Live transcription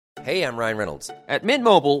Hey, I'm Ryan Reynolds. At Mint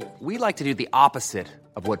Mobile, we like to do the opposite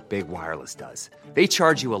of what Big Wireless does. They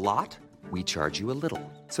charge you a lot, we charge you a little.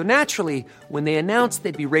 So naturally, when they announced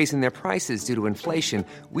they'd be raising their prices due to inflation,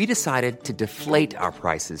 we decided to deflate our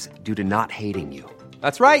prices due to not hating you.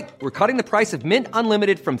 That's right. We're cutting the price of Mint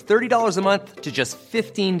Unlimited from $30 a month to just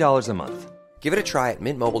 $15 a month. Give it a try at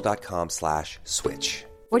mintmobile.com/switch.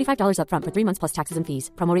 $45 up front for 3 months plus taxes and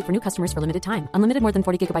fees. Promo rate for new customers for limited time. Unlimited more than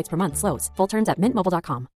 40 gigabytes per month. Slows full terms at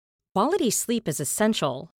mintmobile.com. Quality sleep is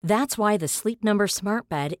essential. That's why the Sleep Number Smart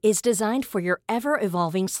Bed is designed for your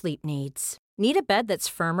ever-evolving sleep needs. Need a bed that's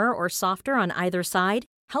firmer or softer on either side?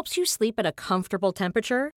 Helps you sleep at a comfortable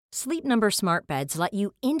temperature? Sleep Number Smart Beds let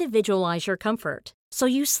you individualize your comfort, so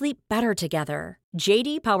you sleep better together.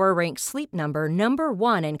 JD Power ranks Sleep Number number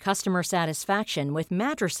 1 in customer satisfaction with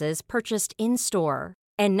mattresses purchased in-store.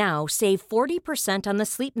 And now, save 40% on the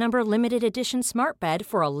Sleep Number Limited Edition Smart Bed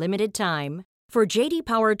for a limited time. For JD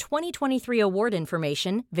Power 2023 award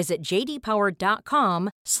information, visit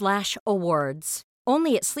jdpower.com/awards.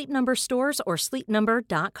 Only at Sleep Number stores or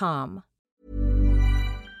sleepnumber.com.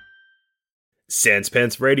 Sans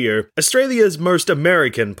Pants Radio, Australia's most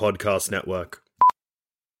American podcast network.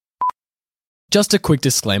 Just a quick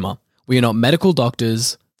disclaimer. We are not medical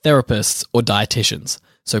doctors, therapists, or dietitians,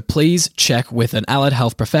 so please check with an allied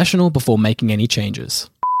health professional before making any changes.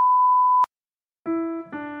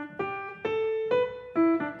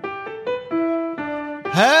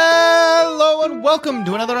 Hello and welcome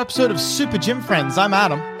to another episode of Super Gym Friends. I'm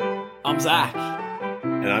Adam. I'm Zach.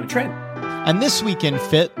 And I'm Trent. And this week in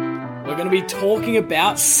Fit, we're going to be talking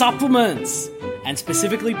about supplements, and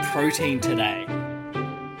specifically protein today.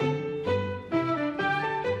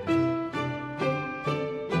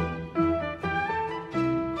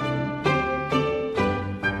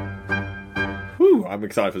 Whew, I'm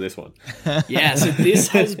excited for this one. Yeah, so this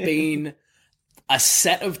has been a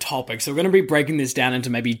set of topics. So we're going to be breaking this down into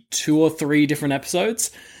maybe 2 or 3 different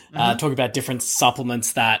episodes, talk about different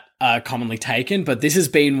supplements that are commonly taken. But this has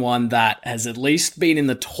been one that has at least been in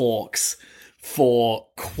the talks for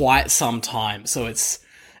quite some time. So it's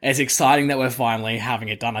exciting that we're finally having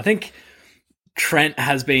it done. I think Trent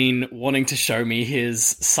has been wanting to show me his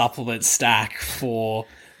supplement stack for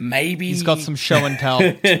maybe he's got some show and tell.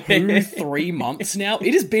 2-3 months now.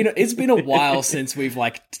 It's been a while since we've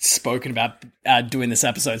spoken about doing this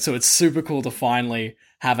episode, so it's super cool to finally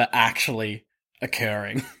have it actually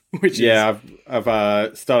occurring. I've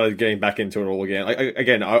started getting back into it all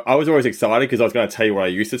again. I was always excited because I was going to tell you what I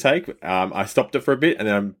used to take. I stopped it for a bit and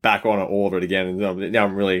then I'm back on all of it again. And now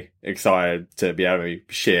I'm really excited to be able to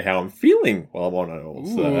share how I'm feeling while I'm on it all.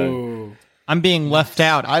 So. I'm being left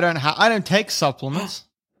out. I don't take supplements.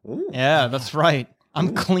 Ooh. Yeah, that's right.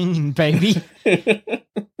 I'm clean, baby.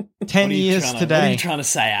 10 years today. What are you trying to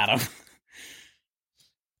say, Adam?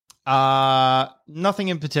 Nothing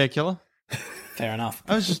in particular. Fair enough.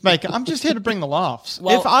 I'm just here to bring the laughs.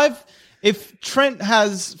 Well, if Trent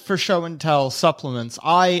has for show and tell supplements,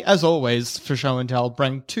 I, as always, for show and tell,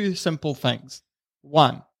 bring 2 simple things.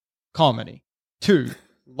 1, comedy. 2,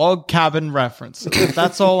 log cabin references.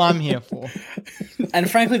 That's all I'm here for. And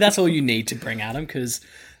frankly, that's all you need to bring, Adam, because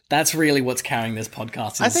that's really what's carrying this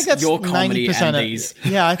podcast. I think that's your comedy 90% and these.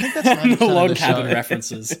 Yeah, I think that's 90% the log of the cabin show.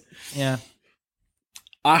 references. Yeah.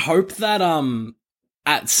 I hope that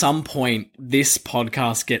at some point this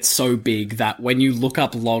podcast gets so big that when you look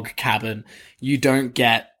up log cabin, you don't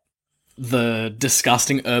get the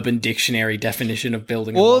disgusting Urban Dictionary definition of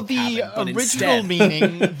building a log cabin. Or the original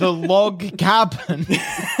meaning, the log cabin.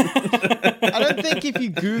 I don't think if you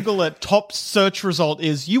Google it, top search result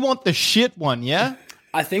is, you want the shit one, yeah?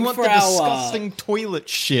 I think you want for the our disgusting toilet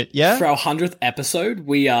shit, yeah? For our 100th episode,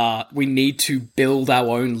 we need to build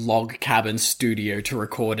our own log cabin studio to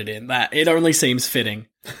record it in. That it only seems fitting.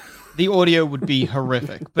 The audio would be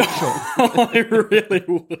horrific, but sure. I really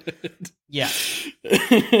would. Yeah.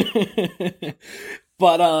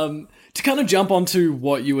 But to kind of jump onto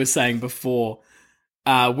what you were saying before,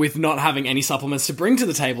 with not having any supplements to bring to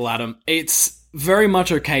the table, Adam, it's very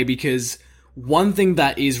much okay, because one thing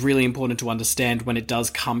that is really important to understand when it does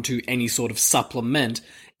come to any sort of supplement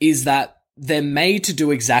is that they're made to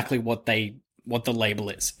do exactly what the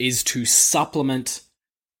label is to supplement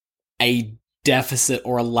a deficit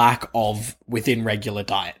or a lack of within regular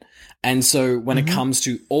diet. And so when it comes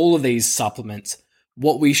to all of these supplements,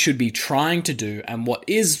 what we should be trying to do, and what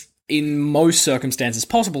is in most circumstances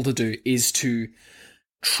possible to do, is to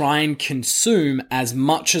try and consume as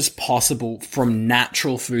much as possible from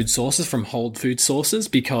natural food sources, from whole food sources,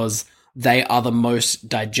 because they are the most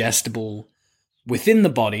digestible within the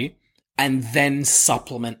body, and then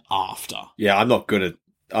supplement after. Yeah, I'm not good at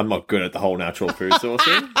I'm not good at the whole natural food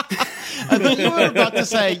sourcing. I thought you were about to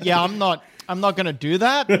say, yeah, I'm not going to do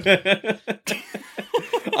that.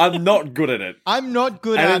 I'm not good at it. I'm not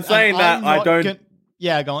good And at in saying that, I'm I not don't- gon-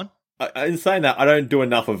 Yeah, go on. In saying that, I don't do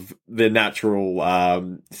enough of the natural,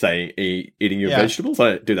 eating your Yeah. vegetables. I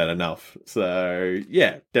don't do that enough. So,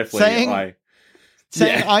 yeah, definitely.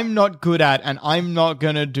 Saying Yeah. I'm not good at and I'm not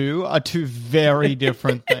going to do are two very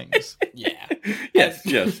different things. Yeah. Yes.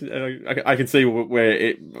 I can see where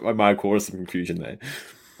it might cause some confusion there.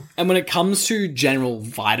 And when it comes to general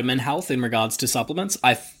vitamin health in regards to supplements,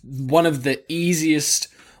 one of the easiest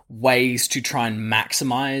ways to try and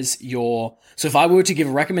maximize your... So if I were to give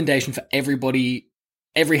a recommendation for everybody,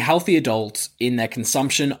 every healthy adult in their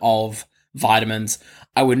consumption of vitamins,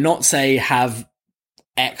 I would not say have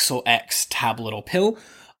X or X tablet or pill.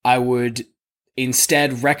 I would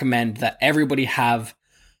instead recommend that everybody have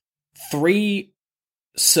 3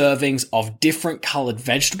 servings of different colored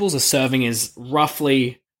vegetables. A serving is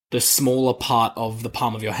roughly the smaller part of the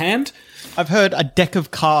palm of your hand. I've heard a deck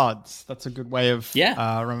of cards. That's a good way of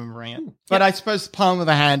remembering it. But I suppose palm of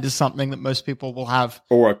the hand is something that most people will have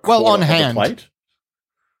Or a quarter on of hand. a plate.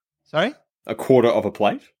 Sorry? A quarter of a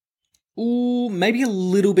plate. Ooh, maybe a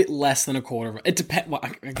little bit less than a quarter of it. It depends. Well, I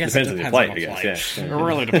guess Depends it on your depends plate, on I the guess, plate. yeah. It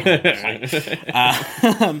really depends on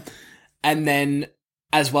the plate. And then,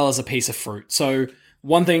 as well as a piece of fruit. So,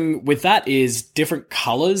 one thing with that is different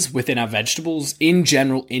colors within our vegetables in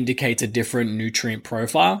general indicates a different nutrient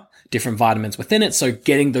profile, different vitamins within it. So,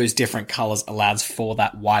 getting those different colors allows for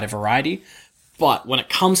that wider variety. But when it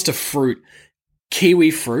comes to fruit,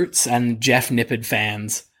 kiwi fruits and Jeff Nippard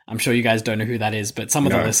fans, I'm sure you guys don't know who that is, but some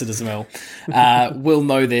of the listeners will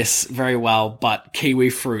know this very well. But kiwi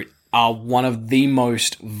fruit are one of the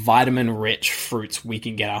most vitamin-rich fruits we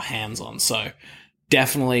can get our hands on. So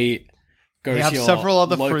definitely go We to have your several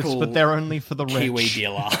other fruits, local but they're only for the rich. kiwi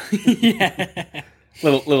dealer. Yeah.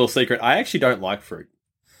 Little secret. I actually don't like fruit.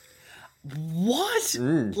 What?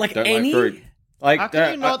 Like Don't any? like fruit. Like, How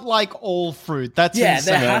can you not like all fruit? That's Yeah,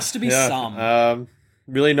 insane. there has to be some.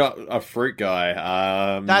 Really not a fruit guy.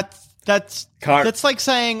 That's Can't- like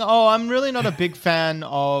saying, oh, I'm really not a big fan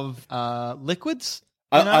of liquids.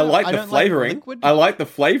 You know? I like the don't flavoring. liquid. I like the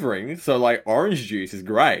flavoring. So, like, orange juice is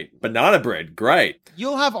great. Banana bread, great.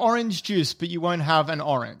 You'll have orange juice, but you won't have an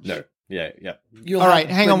orange. No. Yeah. You'll All have right,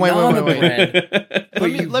 hang on, wait. banana bread, but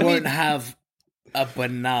Let me- you let me- won't have a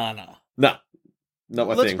banana. No. Not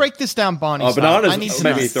my Let's thing. break this down, Barney. Oh, style. I need bananas to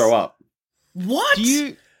make know. me throw up. What?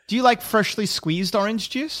 Do you like freshly squeezed orange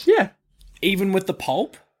juice? Yeah. Even with the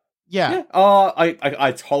pulp? Yeah. Oh,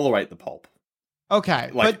 I tolerate the pulp. Okay.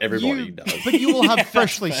 Like but everybody you, does. But you will have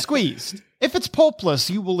freshly squeezed. If it's pulpless,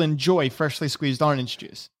 you will enjoy freshly squeezed orange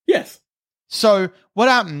juice. Yes. So what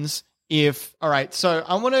happens if... All right, so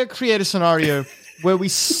I want to create a scenario where we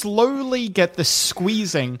slowly get the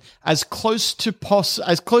squeezing as close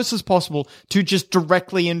as possible to just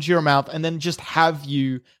directly into your mouth and then just have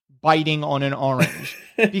you biting on an orange.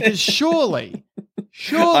 Because surely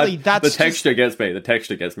that's the texture gets me. The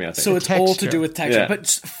texture gets me, I think. So it's all to texture. do with texture. Yeah. But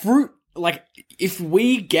fruit, like, if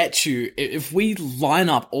we line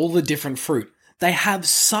up all the different fruit, they have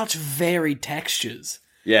such varied textures.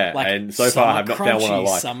 yeah, Like, and so some far I are have not found one I crunchy,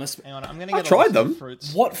 like. some are Hang on, I'm going to I get a tried list of them.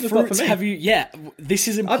 fruits. What It's not fruits for me. have you? Yeah, this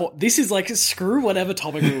is important. This is like screw whatever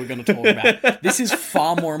topic we were going to talk about. This is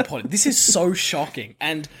far more important. This is so shocking.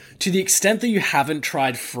 And to the extent that you haven't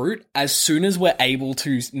tried fruit, as soon as we're able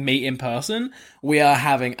to meet in person, we are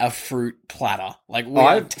having a fruit platter. Like we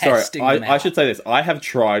are testing them I out. should say this. I have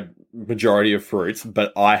tried majority of fruits,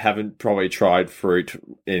 but I haven't probably tried fruit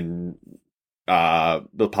in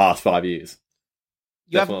the past 5 years.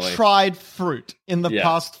 You Definitely. have tried fruit in the Yeah.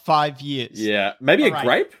 past 5 years. Yeah, maybe All a right.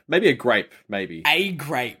 grape. Maybe a grape. Maybe. a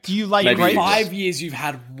grape. Do you like Maybe grapes? 5 years, you've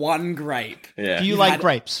had one grape. Yeah. Do you You've like had-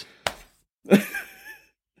 grapes?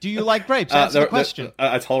 Do you like grapes? Answer the question.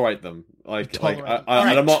 I tolerate them. Like Tolerate them.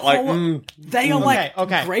 and I'm not like. They are like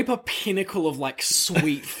okay. grape a pinnacle of like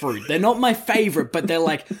sweet fruit. They're not my favorite, but they're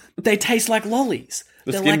like they taste like lollies.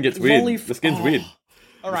 The They're skin like gets weird. lolly- The skin's Oh. weird.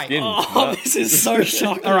 All right. Skin. Oh, this is so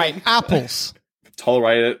shocking. All right. Apples.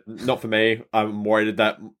 Tolerate it. Not for me. I'm worried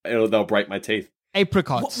that they'll break my teeth.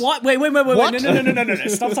 Apricots. What? Wait. What? No.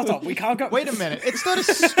 Stop. We can't go. Wait a minute. It's not a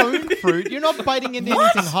stone fruit. You're not biting into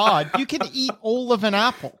anything hard. You can eat all of an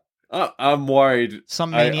apple. I'm worried.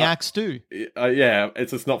 Some maniacs do. Yeah,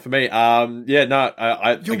 it's just not for me. Yeah, no.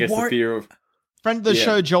 I You're guess the worried- fear of. Friend of the Yeah.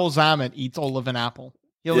 show, Joel Zammett, eats all of an apple.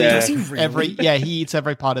 He'll Yeah. eat Does he really? every. Yeah, he eats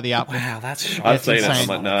every part of the apple. Wow, that's shocking. I've seen it. insane.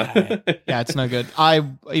 I'm like, no. Yeah, it's no good. I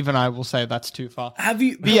will say that's too far. Have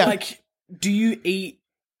you? Yeah. Like, do you eat?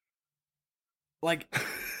 Like,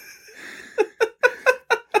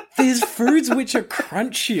 There's foods which are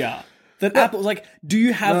crunchier than apples. Like, do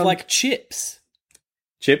you have like chips?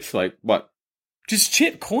 Chips, like what? Just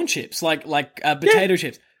corn chips, like potato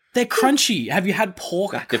chips. They're crunchy. Have you had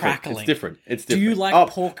pork crackling? It's different. Do you like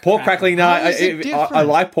pork crackling? No, How is it different? I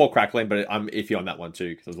like pork crackling, but I'm iffy on that one too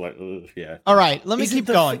because I was like, ugh, yeah. All right, let me Is it keep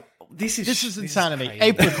the going. This is insanity. crazy.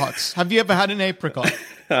 Apricots. Have you ever had an apricot?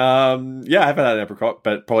 Yeah, I haven't had an apricot,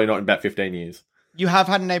 but probably not in about 15 years. You have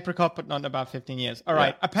had an apricot, but not in about 15 years. All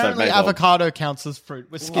right. Yeah, Apparently, so maybe avocado counts as fruit.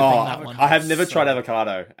 We're skipping that one. I have never tried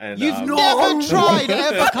avocado, and You've never tried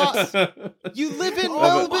avocado. You live in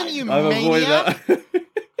Melbourne, you I've avoided maniac. that.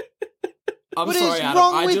 I'm What sorry, is Adam.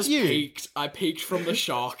 wrong I with just you? peaked. I peaked from the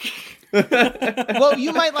shock. Well,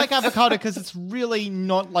 you might like avocado because it's really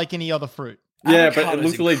not like any other fruit. Yeah, but it Avocado's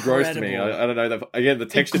looks really gross to me. incredible. I don't know. Again, the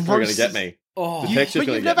texture's probably going to get me. Oh, The texture's But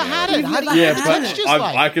going you've to get never me. had it. How do you Yeah, know but the texture's I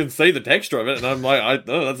like? can see the texture of it, and I'm like,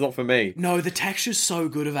 that's not for me. no, the texture's so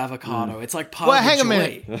good of avocado. It's like part Well, of the hang a joy.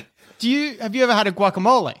 minute. Have you ever had a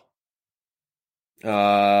guacamole?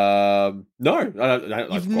 No, I don't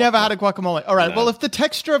like You've never had a guacamole. All right. No. Well, if the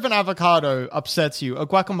texture of an avocado upsets you, a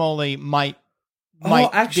guacamole might Oh,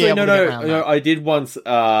 actually, be able to get around no. that. I did once.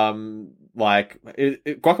 Guacamole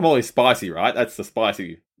is spicy, right? That's the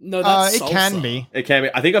spicy. No, that's it can salsa. be. It can be.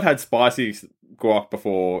 I think I've had spicy guac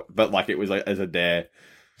before, but like it was like as a dare.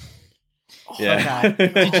 Yeah.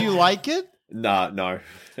 Okay. Did you like it? No.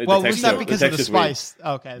 Well, was that because of the texture's weird. spice?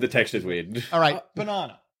 Okay. The texture's weird. All right.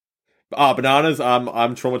 Banana. Bananas. I'm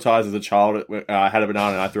traumatized as a child. I had a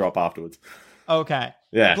banana and I threw up afterwards. Okay.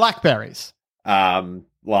 Yeah. Blackberries.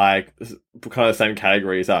 Like kind of the same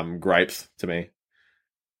category as grapes to me.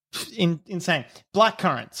 Insane. Black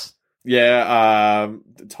currants. Yeah.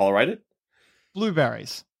 Tolerate it.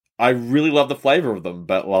 Blueberries. I really love the flavor of them,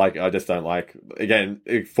 but like I just don't like. Again,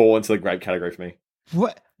 it fall into the grape category for me.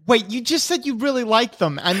 What? Wait, you just said you really like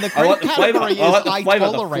them, and the I grape like the flavor. category I like is I the flavor.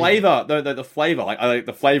 tolerate. The flavor. Like I like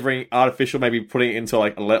the flavoring, artificial. Maybe putting it into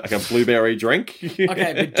like a blueberry drink.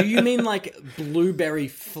 Okay, but do you mean like blueberry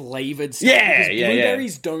flavored stuff? Yeah, Because yeah,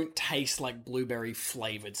 blueberries don't taste like blueberry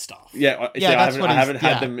flavored stuff. Yeah, Yeah, that's what I he's- haven't had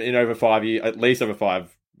yeah. them in over 5 years, at least over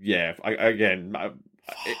 5. Yeah,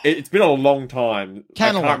 it's been a long time.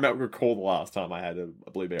 Cantaloupe. I can't recall the last time I had a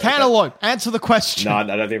blueberry. Cantaloupe. Answer the question. No, I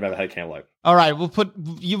don't think I've ever had cantaloupe. All right, we'll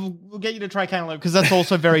get you to try cantaloupe because that's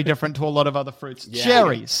also very different to a lot of other fruits. Yeah.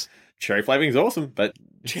 Cherries. Cherry flavoring is awesome, but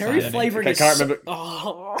Cherry flavoring I is can't so- remember.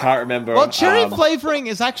 Oh. Can't remember. Well, cherry flavoring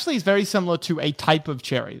is actually very similar to a type of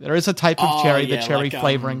cherry. There is a type of Oh, cherry yeah, that cherry like,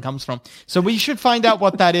 flavoring comes from. So we should find out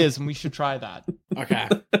what that is, and we should try that. Okay.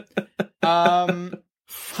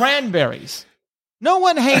 Cranberries. No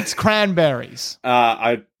one hates cranberries.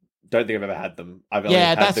 I don't think I've ever had them. I've only Yeah,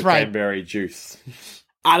 had that's the right. cranberry juice.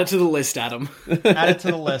 Add it to the list, Adam. Add it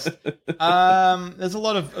to the list. There's a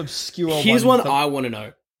lot of obscure Here's ones one that- I want to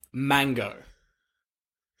know. Mango.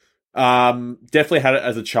 Definitely had it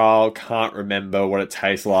as a child. Can't remember what it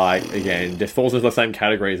tastes like. Again, just falls into the same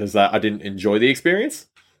categories as that. I didn't enjoy the experience.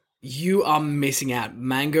 You are missing out.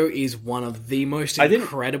 Mango is one of the most I didn't-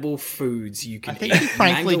 incredible foods you can I think eat. he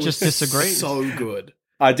frankly Mango just is disagrees. So good.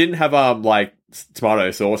 I didn't have like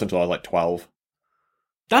tomato sauce until I was like 12.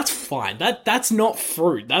 That's fine. That's not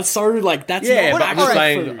fruit. That's so like that's Yeah, not but I'm actual just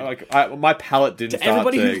saying, food. like, my palate didn't To start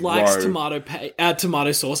everybody to who likes grow.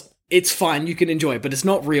 tomato sauce, it's fine. You can enjoy it, but it's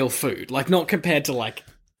not real food. Like not compared to like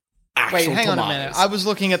actual Wait, hang on a tomatoes. minute. I was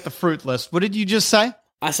looking at the fruit list. What did you just say?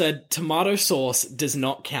 I said tomato sauce does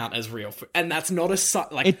not count as real food, and that's not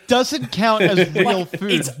like It doesn't count as real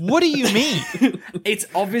food. it's- What do you mean? it's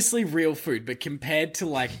obviously real food, but compared to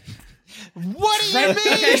like What do you mean?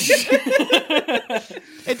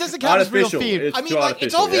 It doesn't count as real Artificial. food. It's I mean, too like,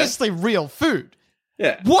 it's artificial, yeah? obviously real food.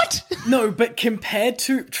 Yeah. What? no, but compared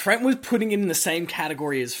to Trent was putting it in the same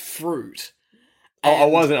category as fruit. I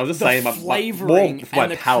And wasn't. I was just the saying my flavoring more for my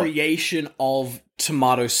and the palate. creation of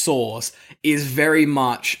tomato sauce is very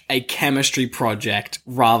much a chemistry project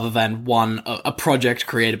rather than a project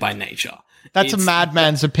created by nature. That's a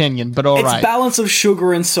madman's opinion, but all It's right. balance of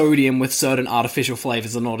sugar and sodium with certain artificial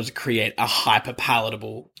flavors in order to create a hyper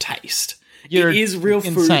palatable taste. You're it is real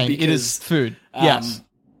food insane. because It is food. Yes.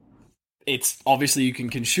 it's obviously you can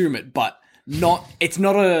consume it, but it's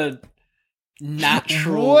not a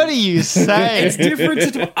natural. What are you saying? It's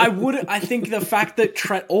different to. I think the fact that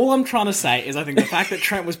Trent. All I'm trying to say is I think the fact that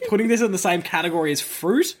Trent was putting this in the same category as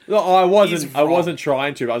fruit. No, I wasn't. He's I wrong. wasn't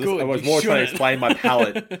trying to. I Good, was you more trying to shouldn't. explain my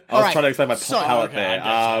palate. I was Alright, trying to explain my so- palate Okay, there.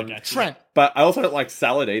 I got you. Trent. But I also don't like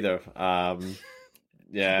salad either.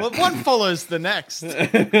 Yeah. Well, one follows the next. Wait,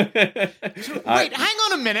 hang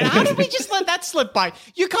on a minute. How did we just let that slip by?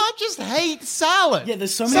 You can't just hate salad. Yeah,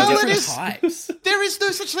 there's so many Salad different is- types. There is no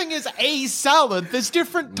such thing as a salad. There's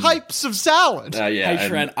different types of salad. Yeah. Hey,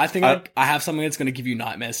 Trent, I think I have something that's going to give you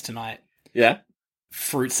nightmares tonight. Yeah.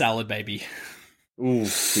 Fruit salad, baby. Ooh,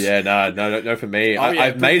 yeah, no, for me. Oh, yeah,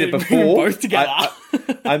 I've made it bring before. both together.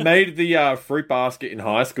 I made the fruit basket in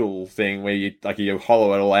high school thing where you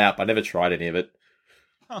hollow it all out. But I never tried any of it.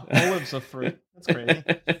 Oh, olives are fruit. That's crazy.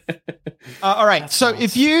 All right, so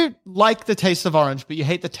if you like the taste of orange, but you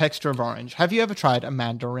hate the texture of orange, have you ever tried a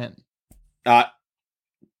mandarin? It's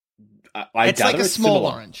like a small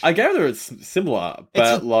similar. orange. I gather it's similar, It's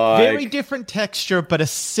but a like very different texture, but a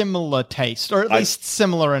similar taste, or at least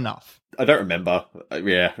similar enough. I don't remember.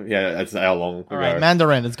 Yeah, that's how long ago. All right,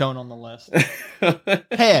 mandarin is going on the list.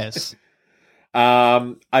 Pears.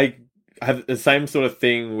 I have the same sort of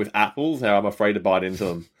thing with apples. How I'm afraid to bite into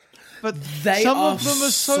them. But They some are of them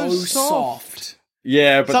are so soft.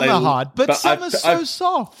 Yeah, but Some they, are hard, but some are so I-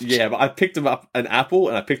 soft. Yeah, but I picked them up an apple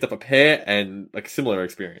and I picked up a pear and like similar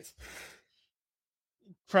experience.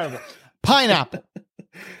 Incredible. Pineapple.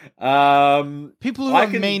 People who I are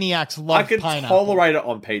can- maniacs love I can pineapple. tolerate it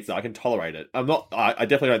on pizza. I can tolerate it. I'm not. I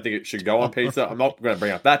definitely don't think it should go on pizza. I'm not going to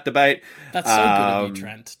bring up that debate. That's so good of you,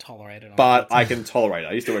 Trent, to tolerate it. On But pizza. I can tolerate it.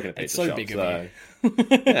 I used to work in a It's pizza so shop. big of so. you.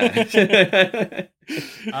 Yeah.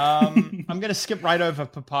 I'm going to skip right over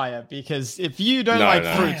papaya because if you don't No, like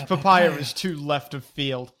no. fruits, papaya is too left of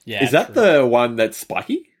field. Yeah, Is that true. the one that's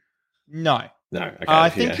spiky? No. No. Okay. I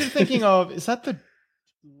think yeah. you're thinking of, is that the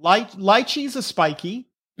lychees are spiky,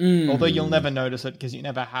 although you'll never notice it because you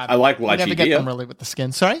never have I like you never lychee get beer. them really with the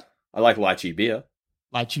skin. Sorry? I like lychee beer.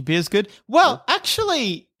 Lychee beer is good. Well,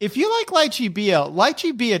 actually, if you like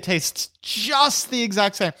lychee beer tastes just the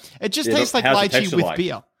exact same. It just Yeah, tastes like how's the lychee texture with like?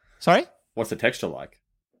 beer. Sorry? What's the texture like?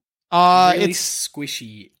 really It's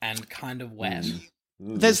squishy and kind of wet.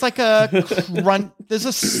 there's like a there's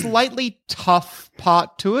a slightly tough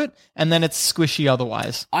part to it, and then it's squishy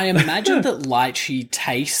otherwise. I imagine that lychee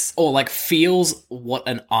tastes or like feels what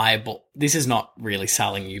an eyeball. This is not really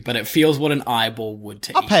selling you, but it feels what an eyeball would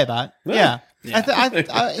to I'll eat. pay that. Yeah. Yeah.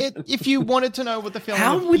 If you wanted to know what the feeling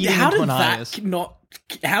How of would eating how into did an eye that is. not?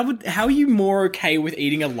 How are you more okay with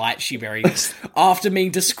eating a lychee berry after me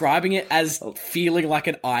describing it as feeling like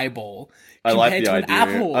an eyeball I like compared the to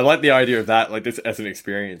idea. an apple? I like the idea of that, like this as an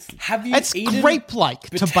experience. Have you It's eaten grape-like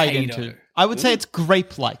to bite potato? into. I would say it's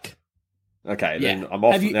grape-like. Okay, Yeah. then I'm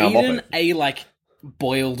off. Have you now I'm off eaten it. a like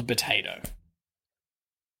boiled potato?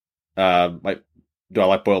 Like, do I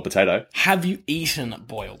like boiled potato? Have you eaten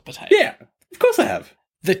boiled potato? Yeah, of course I have.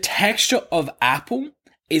 The texture of apple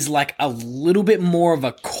is like a little bit more of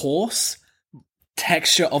a coarse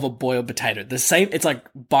texture of a boiled potato. The same, it's like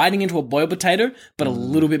biting into a boiled potato, but a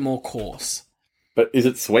little bit more coarse. But is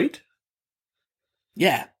it sweet?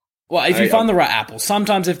 Yeah. Well, if you find the right apple,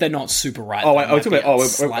 sometimes if they're not super ripe, Oh, they wait, might be oh,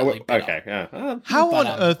 slightly bitter. okay, yeah. How But,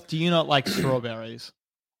 on earth do you not like strawberries?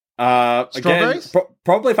 Again, Strawberries?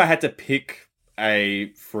 probably if I had to pick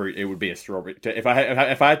a fruit, it would be a strawberry.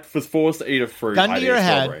 If I was forced to eat a fruit, Gun to I'd eat your a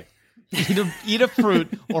head. strawberry. Eat a fruit,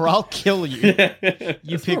 or I'll kill you. Yeah.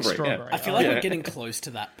 You A pick yeah. strawberry. I feel like Yeah. we're getting close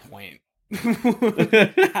to that point.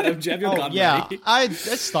 Adam, do you have your Oh gun yeah, ready? I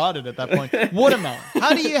started at that point. Watermelon.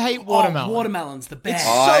 How do you hate watermelon? Oh, watermelon's the It's best.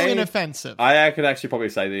 so inoffensive. I could actually probably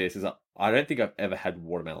say this is I don't think I've ever had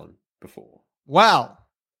watermelon before. Wow,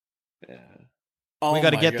 Yeah. Oh we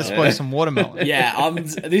got to my get God. this boy some watermelon. Yeah,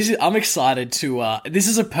 I'm excited to. This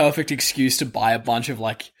is a perfect excuse to buy a bunch of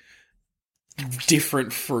like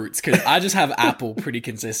different fruits because I just have apple pretty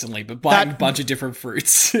consistently, but buying a bunch of different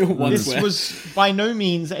fruits. This was by no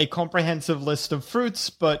means a comprehensive list of fruits,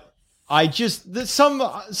 but I just some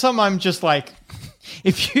I'm just like,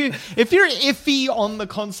 if you're iffy on the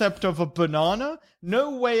concept of a banana,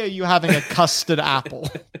 no way are you having a custard apple.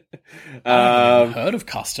 I've heard of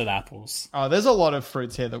custard apples. Oh, there's a lot of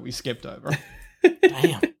fruits here that we skipped over.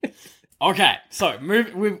 Damn. Okay, so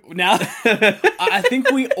we've now. I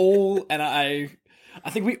think we all I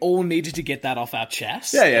think we all needed to get that off our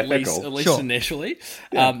chest. Yeah, at fair least call. at least Sure. initially.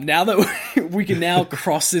 Now that we can now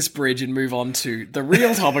cross this bridge and move on to the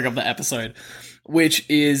real topic of the episode, which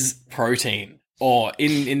is protein, or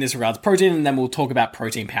in this regards, protein, and then we'll talk about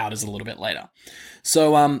protein powders a little bit later.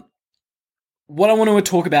 So, what I want to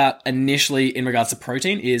talk about initially in regards to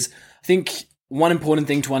protein is, I think one important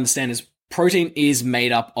thing to understand is protein is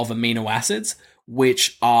made up of amino acids,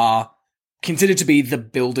 which are considered to be the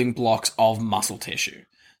building blocks of muscle tissue.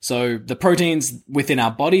 So the proteins within our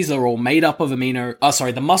bodies are all made up of the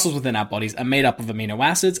muscles within our bodies are made up of amino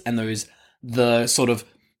acids, and the sort of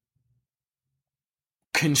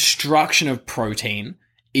construction of protein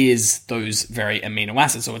is those very amino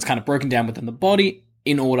acids. So it's kind of broken down within the body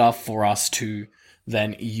in order for us to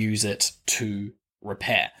then use it to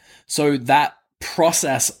repair. So that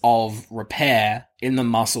process of repair in the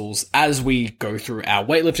muscles as we go through our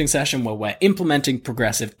weightlifting session where we're implementing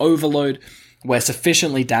progressive overload, we're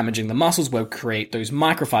sufficiently damaging the muscles, we'll create those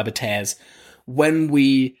microfiber tears. When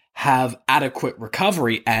we have adequate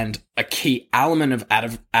recovery, and a key element of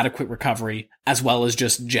adequate recovery, as well as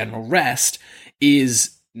just general rest,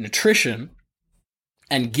 is nutrition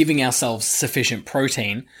and giving ourselves sufficient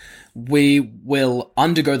protein, we will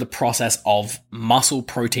undergo the process of muscle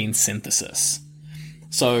protein synthesis.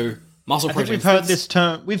 So muscle I protein. think we've heard this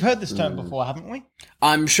term. We've heard this term before, haven't we?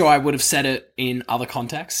 I'm sure I would have said it in other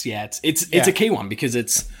contexts. Yeah, it's a key one because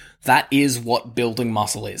that is what building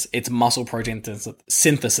muscle is. It's muscle protein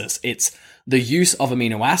synthesis. It's the use of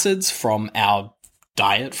amino acids from our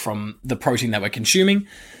diet, from the protein that we're consuming,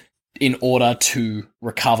 in order to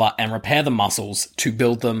recover and repair the muscles, to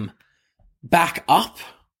build them back up,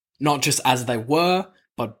 not just as they were,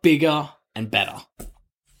 but bigger and better.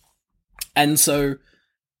 And so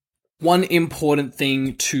one important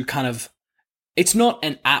thing to it's not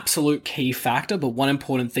an absolute key factor, but one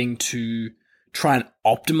important thing to try and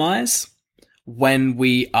optimize when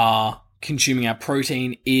we are consuming our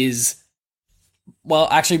protein is, well,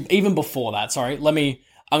 actually, even before that, sorry,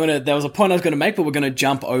 there was a point I was going to make, but we're going to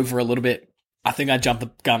jump over a little bit. I think I jumped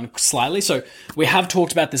the gun slightly. So we have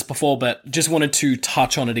talked about this before, but just wanted to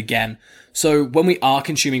touch on it again. So when we are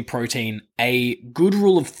consuming protein, a good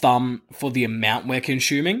rule of thumb for the amount we're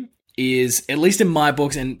consuming is, at least in my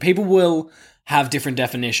books, and people will have different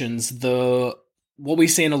definitions, what we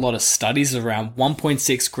see in a lot of studies is around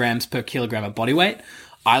 1.6 grams per kilogram of body weight.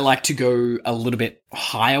 I like to go a little bit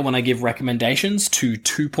higher when I give recommendations to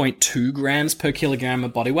 2.2 grams per kilogram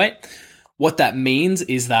of body weight. What that means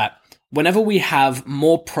is that whenever we have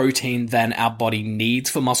more protein than our body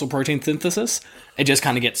needs for muscle protein synthesis, it just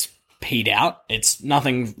kind of gets peed out. It's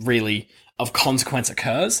nothing really of consequence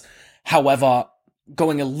occurs. However,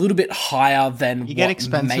 going a little bit higher than you get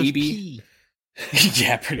expensive pee.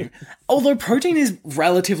 Yeah, pretty. Although protein is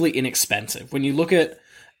relatively inexpensive. When you look at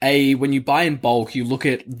when you buy in bulk, you look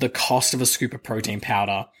at the cost of a scoop of protein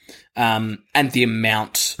powder, and the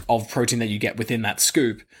amount of protein that you get within that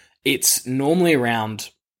scoop, it's normally around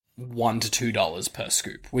 $1 to $2 per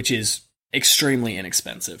scoop, which is extremely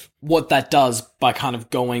inexpensive. What that does by kind of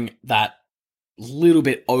going that little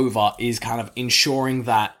bit over is kind of ensuring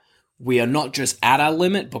that we are not just at our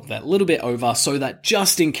limit, but that little bit over, so that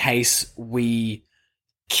just in case we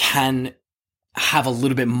can have a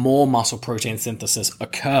little bit more muscle protein synthesis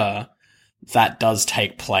occur, that does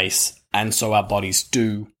take place. And so our bodies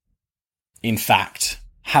do, in fact,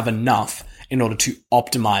 have enough in order to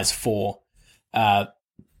optimize for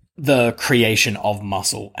the creation of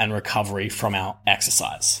muscle and recovery from our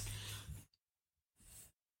exercise.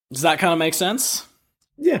 Does that kind of make sense?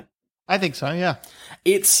 Yeah. I think so, yeah.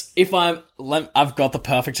 I've got the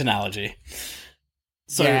perfect analogy.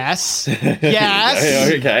 So, yes.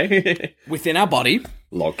 Yes. Okay. Within our body,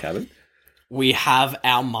 log cabin, we have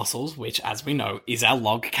our muscles, which, as we know, is our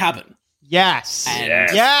log cabin. Yes.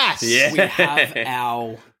 And yes. We have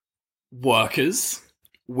our workers,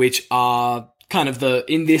 which are kind of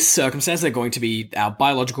in this circumstance, they're going to be our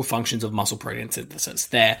biological functions of muscle protein synthesis.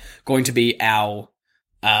 They're going to be our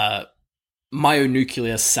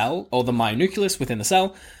myonucleus cell, or the myonucleus within the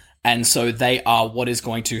cell. And so they are what is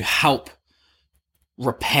going to help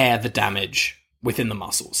repair the damage within the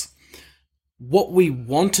muscles. What we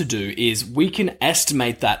want to do is we can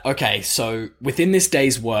estimate that, okay, so within this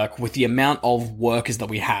day's work, with the amount of workers that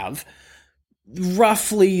we have,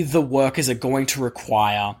 roughly the workers are going to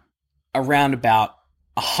require around about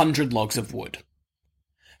 100 logs of wood.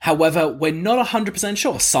 However, we're not 100%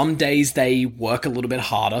 sure. Some days they work a little bit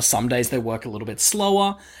harder, some days they work a little bit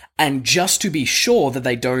slower, and just to be sure that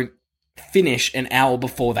they don't finish an hour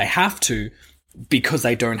before they have to, because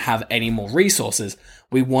they don't have any more resources,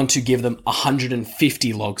 we want to give them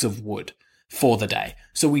 150 logs of wood for the day.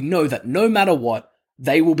 So we know that no matter what,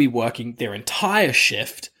 they will be working their entire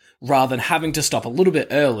shift rather than having to stop a little bit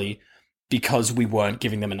early because we weren't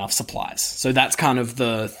giving them enough supplies. So that's kind of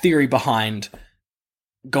the theory behind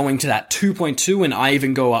going to that 2.2, and I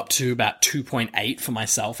even go up to about 2.8 for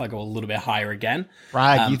myself. I go a little bit higher again.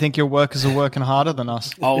 Brag, you think your workers are working harder than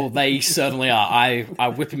us? Oh, they certainly are. I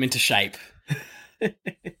whip them into shape.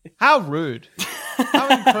 How rude.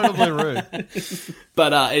 How incredibly rude.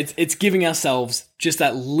 But it's giving ourselves just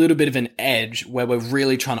that little bit of an edge where we're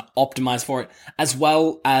really trying to optimize for it, as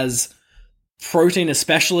well as protein,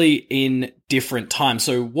 especially in different times.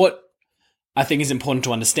 So what I think is important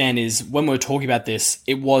to understand is when we're talking about this,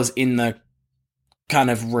 it was in the kind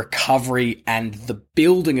of recovery and the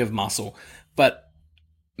building of muscle, but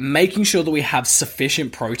making sure that we have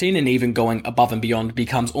sufficient protein and even going above and beyond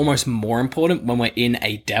becomes almost more important when we're in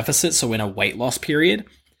a deficit, so in a weight loss period.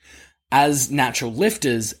 As natural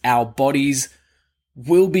lifters, our bodies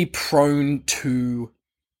will be prone to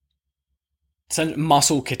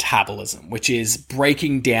muscle catabolism, which is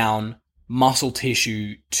breaking down muscle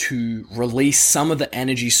tissue to release some of the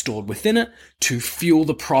energy stored within it to fuel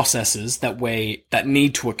the processes that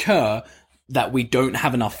need to occur that we don't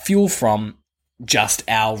have enough fuel from just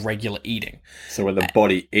our regular eating. So when the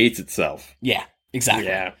body eats itself. Yeah, exactly.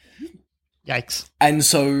 Yeah. Yikes. And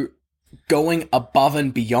so going above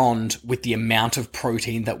and beyond with the amount of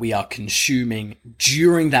protein that we are consuming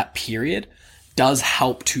during that period does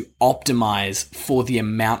help to optimize for the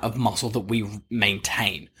amount of muscle that we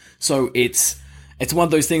maintain. So it's one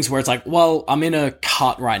of those things where it's like, well, I'm in a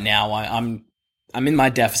cut right now. I'm in my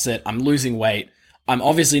deficit. I'm losing weight. I'm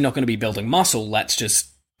obviously not going to be building muscle.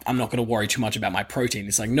 I'm not going to worry too much about my protein.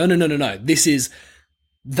 It's like, no. This is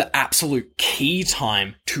the absolute key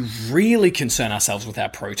time to really concern ourselves with our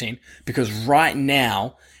protein, because right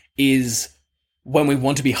now is when we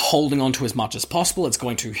want to be holding on to as much as possible. It's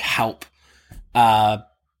going to help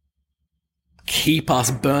keep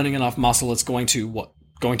us burning enough muscle. It's going to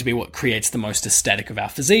be what creates the most aesthetic of our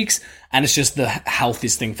physiques, and it's just the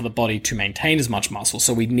healthiest thing for the body to maintain as much muscle.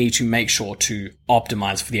 So we need to make sure to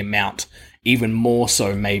optimize for the amount, even more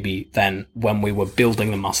so maybe than when we were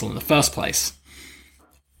building the muscle in the first place.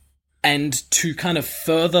 And to kind of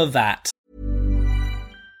further that.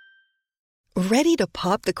 Ready to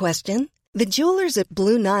pop the question? The jewelers at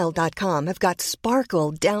BlueNile.com have got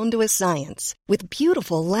sparkle down to a science with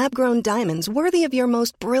beautiful lab-grown diamonds worthy of your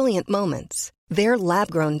most brilliant moments. Their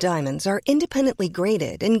lab-grown diamonds are independently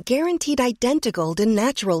graded and guaranteed identical to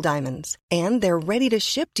natural diamonds, and they're ready to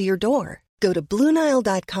ship to your door. Go to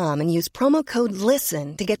BlueNile.com and use promo code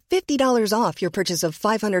LISTEN to get $50 off your purchase of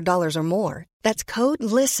 $500 or more. That's code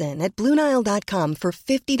LISTEN at BlueNile.com for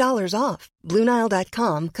 $50 off.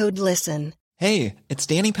 BlueNile.com, code LISTEN. Hey, it's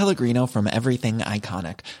Danny Pellegrino from Everything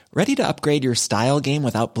Iconic. Ready to upgrade your style game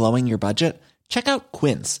without blowing your budget? Check out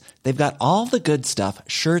Quince. They've got all the good stuff,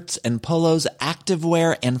 shirts and polos,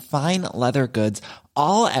 activewear, and fine leather goods,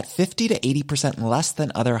 all at 50 to 80% less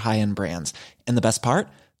than other high-end brands. And the best part?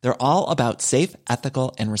 They're all about safe,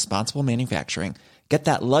 ethical, and responsible manufacturing. Get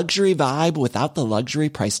that luxury vibe without the luxury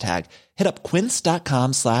price tag. Hit up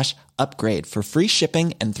quince.com/upgrade for free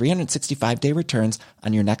shipping and 365-day returns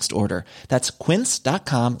on your next order. That's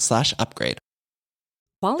quince.com/upgrade.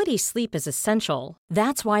 Quality sleep is essential.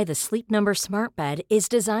 That's why the Sleep Number Smart Bed is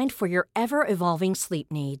designed for your ever-evolving sleep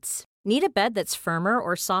needs. Need a bed that's firmer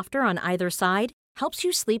or softer on either side? Helps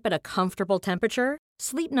you sleep at a comfortable temperature?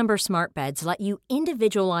 Sleep Number Smart Beds let you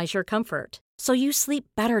individualize your comfort, so you sleep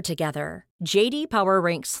better together. J.D. Power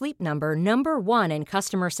ranks Sleep Number number 1 in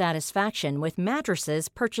customer satisfaction with mattresses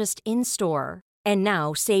purchased in-store. And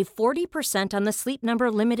now, save 40% on the Sleep Number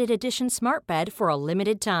Limited Edition Smart Bed for a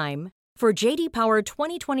limited time. For J.D. Power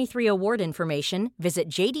 2023 award information, visit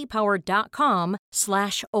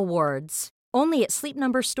jdpower.com/awards. Only at Sleep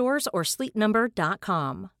Number stores or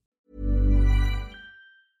sleepnumber.com.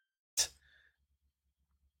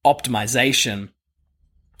 Optimization.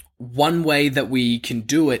 One way that we can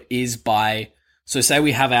do it is by, so say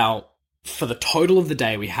we have for the total of the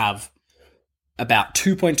day, we have about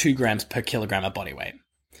 2.2 grams per kilogram of body weight.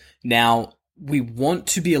 Now, we want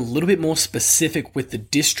to be a little bit more specific with the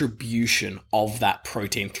distribution of that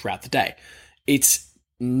protein throughout the day. It's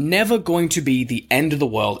never going to be the end of the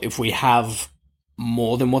world if we have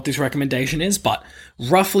more than what this recommendation is, but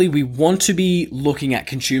roughly we want to be looking at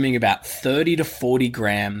consuming about 30 to 40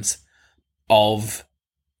 grams of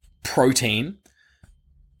protein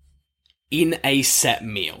in a set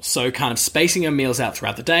meal. So kind of spacing our meals out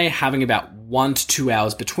throughout the day, having about 1 to 2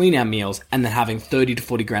 hours between our meals, and then having 30 to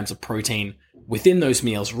 40 grams of protein within those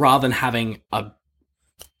meals, rather than having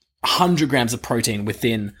 100 grams of protein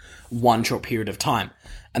within one short period of time.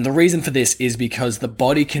 And the reason for this is because the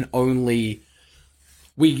body can only,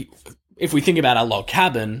 if we think about our log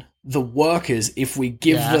cabin, the workers, if we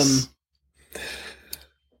give them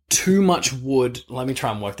too much wood, let me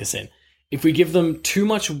try and work this in. If we give them too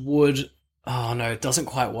much wood, oh no, it doesn't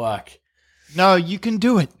quite work. No, you can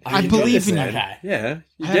do it. I believe in you. Okay. Yeah,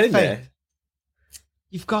 you Have get in faith. there.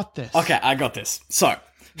 You've got this. Okay, I got this. So,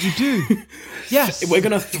 You do. Yes. We're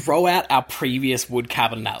going to throw out our previous wood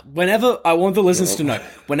cabin now. I want the listeners to know,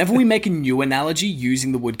 whenever we make a new analogy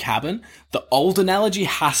using the wood cabin, the old analogy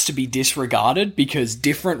has to be disregarded because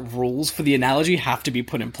different rules for the analogy have to be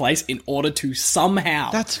put in place in order to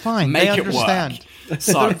somehow That's fine. make They it understand. work.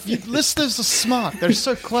 So, Listeners are smart. They're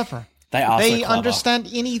so clever. they are so They clever. understand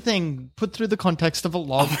anything put through the context of a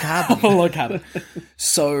log cabin. A log cabin.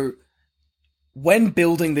 So, when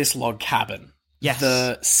building this log cabin, Yes.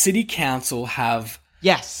 the city council have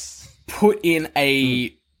Yes. put in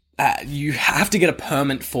a you have to get a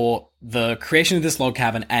permit for the creation of this log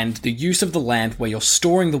cabin and the use of the land where you're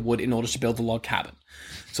storing the wood in order to build the log cabin.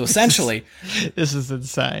 So essentially, This is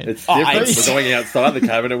insane. It's different. it's- We're going outside the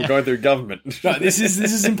cabin and we're going through government. no, this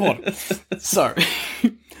is important. So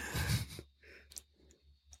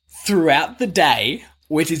throughout the day,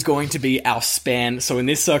 which is going to be our span, so in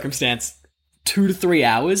this circumstance, 2 to 3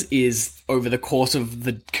 hours is over the course of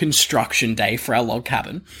the construction day for our log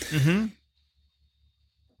cabin. Mm-hmm.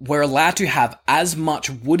 We're allowed to have as much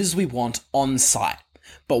wood as we want on site.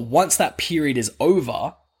 But once that period is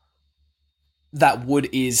over, that wood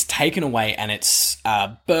is taken away and it's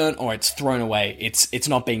burnt or it's thrown away. It's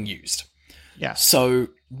not being used. Yeah. So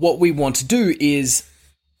what we want to do is...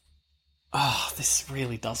 Oh, this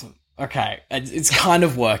really doesn't... Okay, it's kind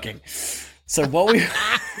of working. So what we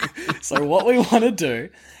want to do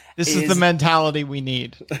This is the mentality we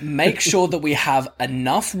need. make sure that we have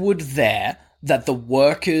enough wood there that the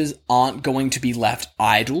workers aren't going to be left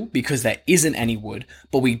idle because there isn't any wood,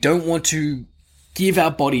 but we don't want to give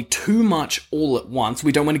our body too much all at once.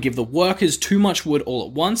 We don't want to give the workers too much wood all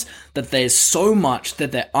at once, that there's so much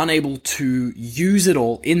that they're unable to use it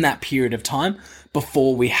all in that period of time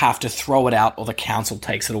before we have to throw it out or the council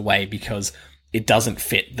takes it away because it doesn't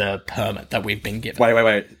fit the permit that we've been given.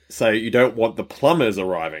 Wait. So you don't want the plumbers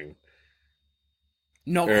arriving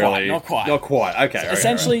Not early? quite. Not quite. Okay. right,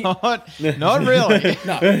 Essentially, Not really.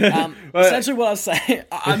 no. Essentially, what I was saying,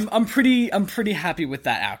 I'm pretty happy with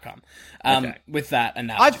that outcome. Okay. With that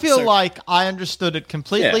analogy. I feel So- like I understood it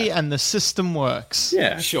completely Yeah. and the system works.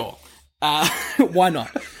 Yeah. sure. Why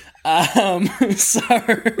not? So,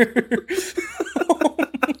 oh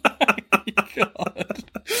my god,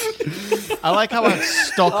 I like how I've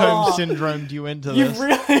Stockholm syndromed you into you this.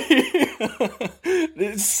 really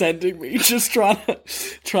it's sending me just trying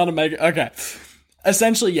to make it okay.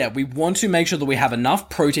 Essentially, yeah, we want to make sure that we have enough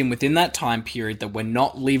protein within that time period that we're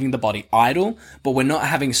not leaving the body idle, but we're not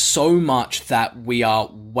having so much that we are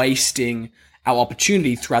wasting our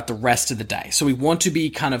opportunity throughout the rest of the day. So we want to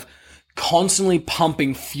be kind of constantly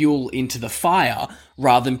pumping fuel into the fire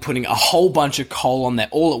rather than putting a whole bunch of coal on there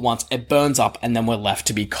all at once. It burns up and then we're left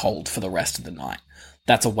to be cold for the rest of the night.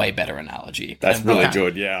 That's a way better analogy. That's And really really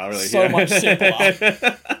good. Yeah. Really. so yeah. much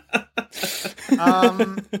simpler. I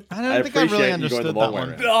don't think I appreciate really you understood going the that long way one.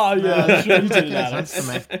 around. Oh yeah, sure you Doesn't did make that. any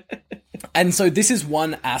sense to me. And so this is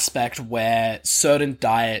one aspect where certain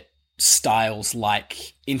diet styles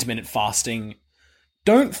like intermittent fasting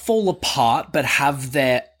don't fall apart, but have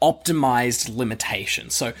their optimized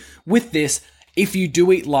limitations. So with this, if you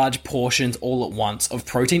do eat large portions all at once of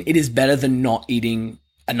protein, it is better than not eating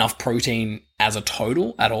enough protein as a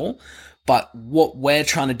total at all. But what we're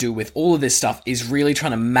trying to do with all of this stuff is really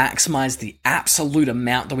trying to maximize the absolute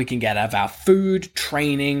amount that we can get out of our food,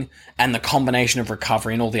 training, and the combination of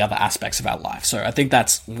recovery and all the other aspects of our life. So I think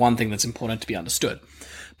that's one thing that's important to be understood.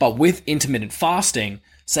 But with intermittent fasting,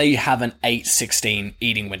 say you have an 8-16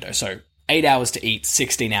 eating window, so 8 hours to eat,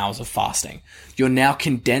 16 hours of fasting. You're now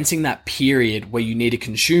condensing that period where you need to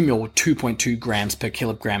consume your 2.2 grams per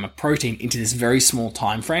kilogram of protein into this very small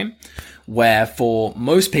time frame, where for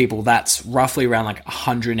most people, that's roughly around like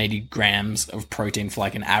 180 grams of protein for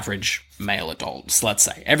like an average male adult, so let's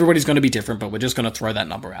say. Everybody's going to be different, but we're just going to throw that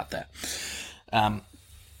number out there.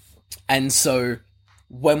 And so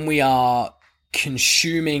when we are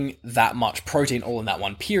consuming that much protein all in that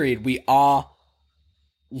one period, we are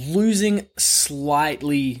losing a slight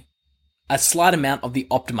amount of the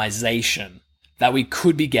optimization that we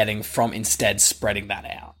could be getting from instead spreading that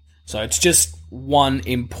out. So it's just one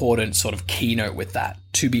important sort of keynote with that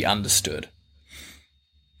to be understood.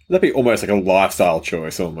 That'd be almost like a lifestyle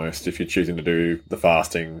choice, almost, if you're choosing to do the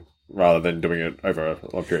fasting rather than doing it over a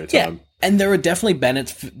long period of time. Yeah, and there are definitely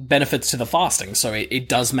benefits to the fasting. So it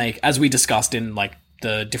does make, as we discussed in like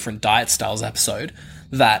the different diet styles episode,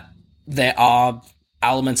 that there are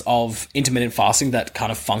elements of intermittent fasting that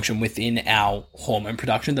kind of function within our hormone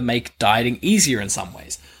production that make dieting easier in some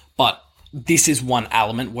ways. But this is one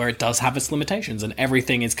element where it does have its limitations, and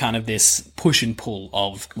everything is kind of this push and pull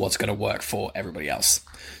of what's going to work for everybody else.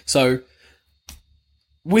 So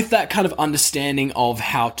with that kind of understanding of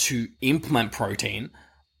how to implement protein,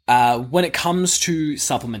 when it comes to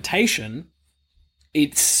supplementation,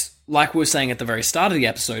 it's like we were saying at the very start of the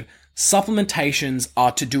episode, supplementations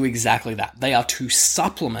are to do exactly that. They are to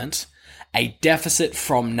supplement a deficit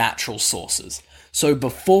from natural sources. So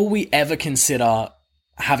before we ever consider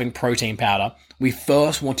having protein powder, we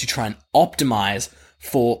first want to try and optimize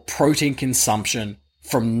for protein consumption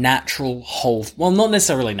from natural whole, well, not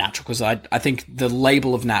necessarily natural, because I think the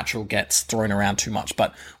label of natural gets thrown around too much,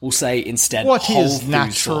 but we'll say instead what whole is food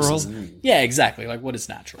natural? sources. Yeah, exactly. Like, what is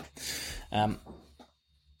natural?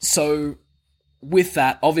 So with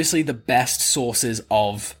that, obviously the best sources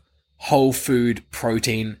of whole food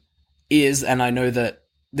protein is, and I know that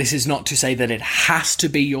this is not to say that it has to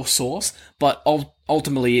be your source, but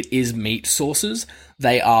ultimately it is meat sources.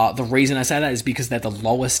 They are, the reason I say that is because they're the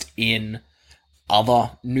lowest in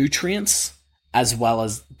other nutrients as well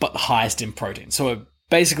as, but the highest in protein. So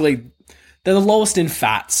basically they're the lowest in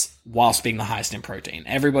fats whilst being the highest in protein.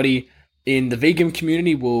 Everybody in the vegan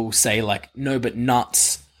community will say like, no, but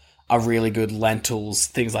nuts are really good, lentils,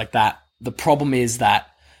 things like that. The problem is that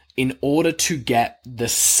in order to get the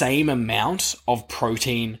same amount of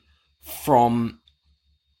protein from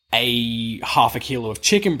a half a kilo of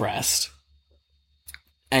chicken breast,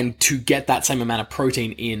 and to get that same amount of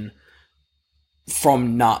protein in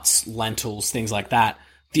from nuts, lentils, things like that,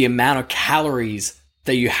 the amount of calories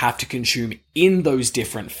that you have to consume in those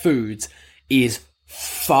different foods is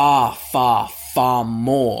far, far, far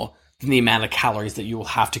more than the amount of calories that you will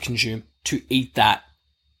have to consume to eat that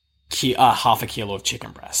half a kilo of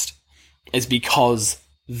chicken breast. Is because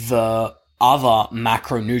the other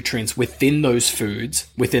macronutrients within those foods,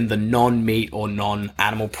 within the non-meat or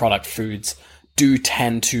non-animal product foods, do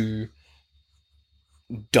tend to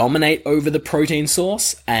dominate over the protein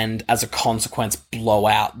source, and as a consequence blow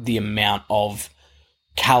out the amount of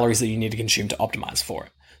calories that you need to consume to optimize for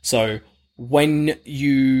it. So when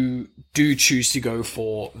you do choose to go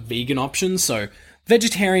for vegan options, so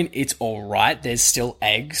vegetarian, it's all right. There's still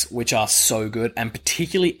eggs, which are so good, and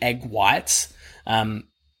particularly egg whites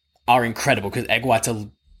are incredible because egg whites are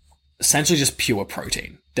essentially just pure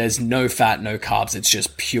protein. There's no fat, no carbs. It's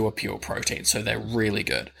just pure protein. So they're really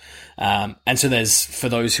good. And so there's, for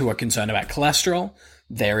those who are concerned about cholesterol,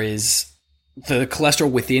 there is, the cholesterol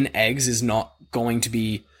within eggs is not going to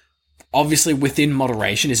be, obviously within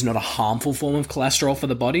moderation, is not a harmful form of cholesterol for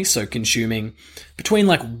the body. So consuming between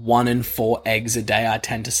like 1 and 4 eggs a day, I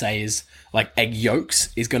tend to say is like egg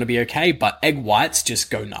yolks is going to be okay, but egg whites just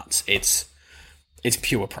go nuts. It's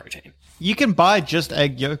pure protein. You can buy just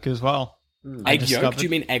egg yolk as well. Egg yolk? Do you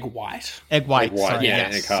mean egg white? Egg white. Egg white, sorry, yeah.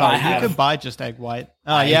 yes. Egg So white. you can buy just egg white.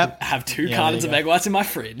 I Yeah. have 2 Yeah, cartons there of you egg whites in my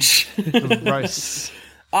fridge. Gross.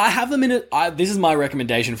 I have them in it. This is my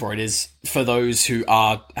recommendation for it, is for those who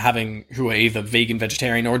are either vegan,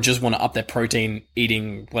 vegetarian, or just want to up their protein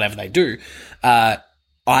eating whatever they do. I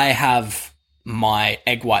have my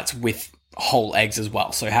egg whites with whole eggs as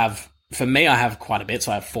well. So for me, I have quite a bit.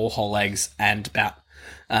 So I have 4 whole eggs and about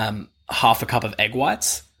half a cup of egg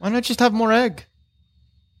whites. Why not just have more egg?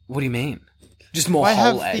 What do you mean? Just more Why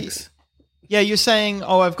whole have the- eggs? Yeah, you're saying,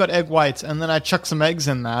 oh, I've got egg whites, and then I chuck some eggs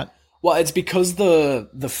in that. Well, it's because the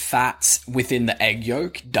fats within the egg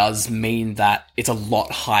yolk does mean that it's a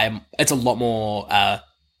lot higher. It's a lot more.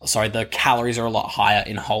 The calories are a lot higher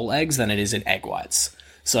in whole eggs than it is in egg whites.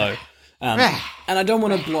 So, and I don't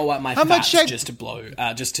want to blow up my fats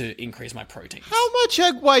just to increase my protein. How much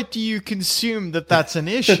egg white do you consume that's an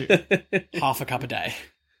issue? Half a cup a day.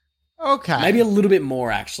 Okay. Maybe a little bit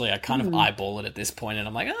more, actually. I kind of eyeball it at this point, and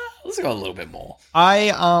I'm like, let's go a little bit more.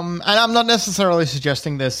 And I'm not necessarily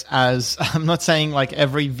suggesting this as, I'm not saying like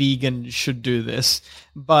every vegan should do this,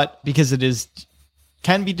 but because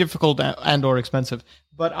can be difficult and or expensive.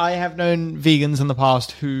 But I have known vegans in the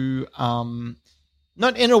past who,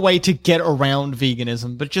 not in a way to get around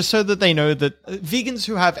veganism, but just so that they know that vegans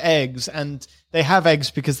who have eggs, and they have eggs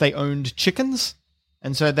because they owned chickens.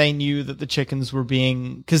 And so they knew that the chickens were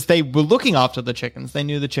because they were looking after the chickens. They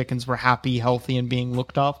knew the chickens were happy, healthy, and being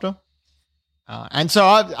looked after. And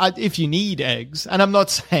so if you need eggs, and I'm not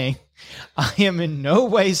saying, I am in no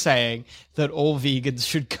way saying that all vegans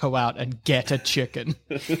should go out and get a chicken,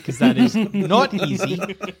 because that is not easy.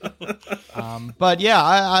 But yeah,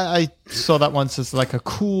 I saw that once as like a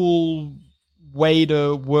cool way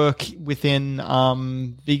to work within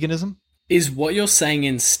veganism. Is what you're saying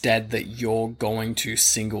instead that you're going to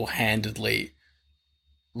single-handedly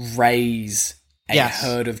raise a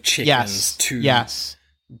herd of chickens to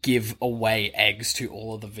give away eggs to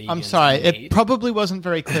all of the vegans. I'm sorry, in need. it probably wasn't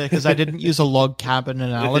very clear because I didn't use a log cabin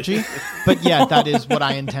analogy. But yeah, that is what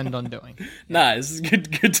I intend on doing. Nice, good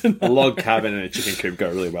to know. A log cabin and a chicken coop go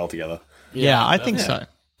really well together. Yeah, I think so.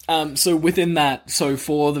 So within that, so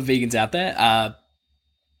for the vegans out there,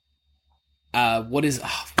 what is,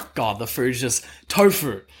 oh God, the food's just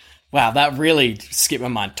tofu. Wow, that really skipped my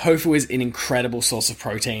mind. Tofu is an incredible source of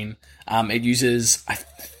protein. It uses, I'm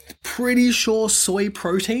pretty sure soy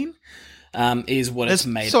protein is what it's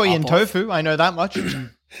made soy up in of. tofu, I know that much.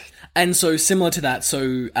 And so similar to that,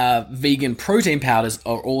 so vegan protein powders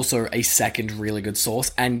are also a second really good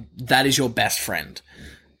source, and that is your best friend.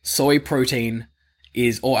 Soy protein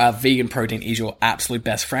vegan protein is your absolute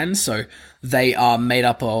best friend. So they are made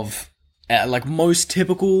up of, like most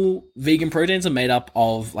typical vegan proteins are made up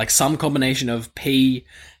of like some combination of pea,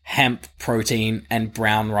 hemp protein, and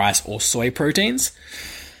brown rice or soy proteins.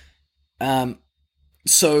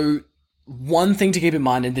 So one thing to keep in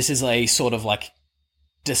mind, and this is a sort of like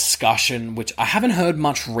discussion, which I haven't heard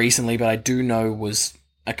much recently, but I do know was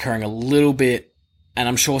occurring a little bit, and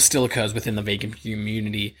I'm sure still occurs within the vegan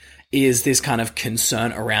community, is this kind of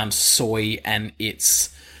concern around soy and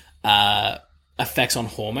its effects on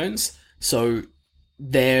hormones. So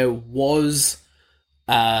there was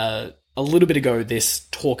a little bit ago this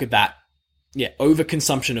talk that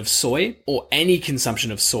overconsumption of soy or any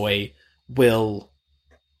consumption of soy will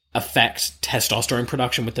affect testosterone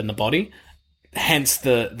production within the body. Hence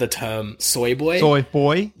the term soy boy. Soy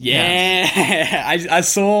boy? Yeah. Yes. I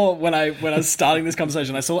saw when I was starting this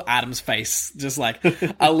conversation, I saw Adam's face, just like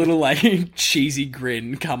a little like cheesy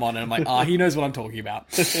grin come on, and I'm like, he knows what I'm talking about.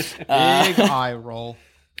 Big eye roll.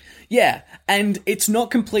 Yeah, and it's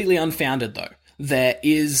not completely unfounded though. There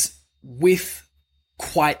is, with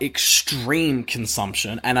quite extreme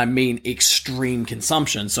consumption, and I mean extreme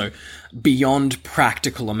consumption, so beyond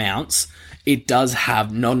practical amounts, it does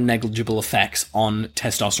have non-negligible effects on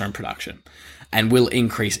testosterone production and will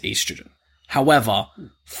increase estrogen. However,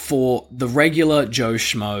 for the regular Joe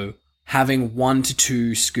Schmo, having 1 to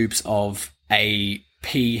 2 scoops of a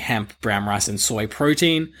pea, hemp, brown rice, and soy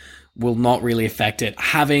protein will not really affect it.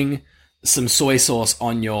 Having some soy sauce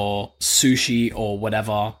on your sushi or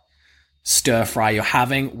whatever stir fry you're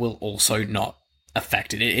having will also not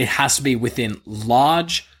affect it. It has to be within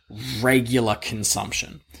large, regular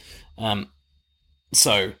consumption.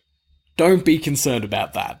 So don't be concerned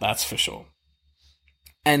about that, that's for sure.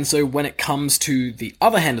 And so when it comes to the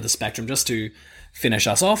other end of the spectrum, just to finish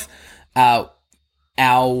us off,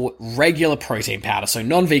 our regular protein powder, so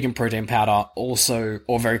non-vegan protein powder also,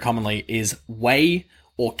 or very commonly, is whey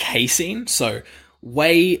or casein. So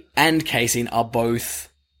whey and casein are both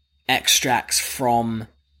extracts from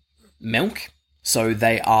milk. So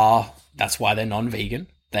that's why they're non-vegan.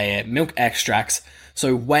 They're milk extracts.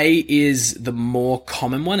 So whey is the more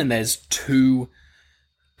common one, and there's 2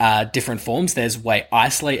 different forms. There's whey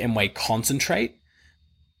isolate and whey concentrate.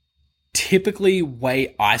 Typically,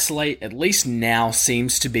 whey isolate, at least now,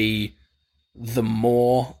 seems to be the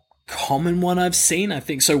more common one I've seen, I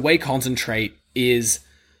think. So whey concentrate is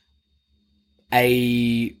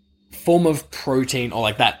a form of protein, or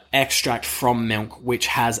like that extract from milk, which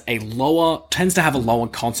tends to have a lower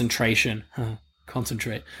concentration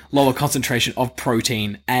of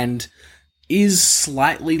protein and is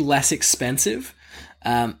slightly less expensive.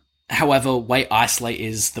 However, whey isolate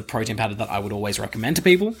is the protein powder that I would always recommend to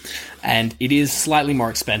people, and it is slightly more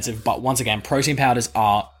expensive, but once again, protein powders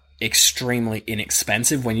are extremely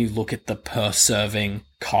inexpensive when you look at the per serving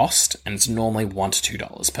cost, and it's normally $1 to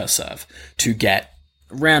 $2 per serve to get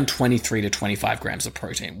around 23 to 25 grams of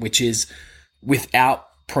protein, which is, without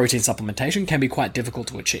protein supplementation, can be quite difficult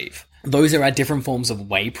to achieve. Those are our different forms of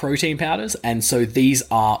whey protein powders, and so these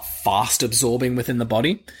are fast absorbing within the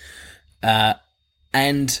body.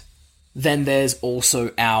 And then there's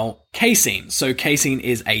also our casein. So casein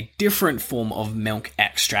is a different form of milk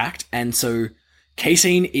extract, and so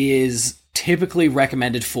casein is typically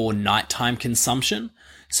recommended for nighttime consumption.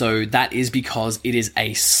 So that is because it is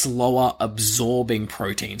a slower absorbing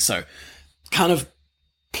protein. So kind of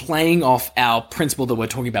playing off our principle that we're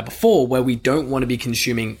talking about before, where we don't want to be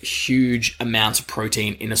consuming huge amounts of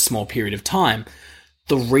protein in a small period of time.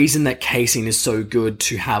 The reason that casein is so good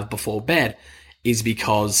to have before bed is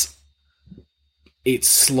because its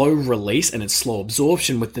slow release and its slow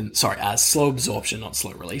absorption slow absorption, not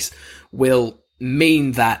slow release, will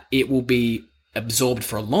mean that it will be absorbed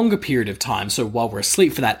for a longer period of time. So while we're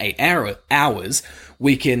asleep for that 8 hours,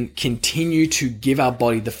 we can continue to give our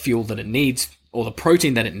body the fuel that it needs, or the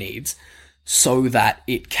protein that it needs, so that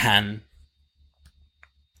it can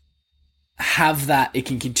have that, it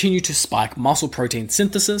can continue to spike muscle protein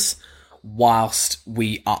synthesis whilst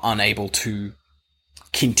we are unable to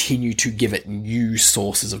continue to give it new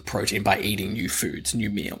sources of protein by eating new foods, new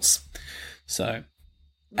meals. So,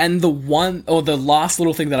 and the last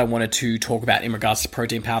little thing that I wanted to talk about in regards to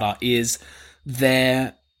protein powder is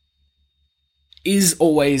there is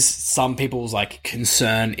always some people's like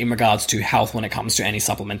concern in regards to health when it comes to any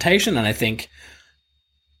supplementation. And I think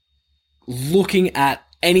looking at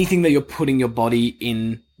anything that you're putting your body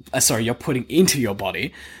in, you're putting into your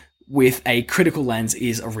body with a critical lens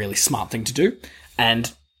is a really smart thing to do.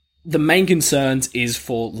 And the main concerns is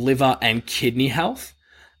for liver and kidney health.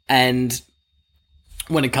 And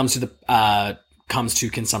when it comes to the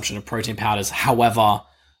consumption of protein powders, however,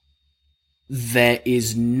 there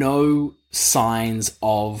is no signs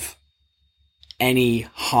of any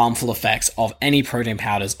harmful effects of any protein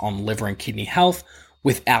powders on liver and kidney health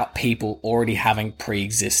without people already having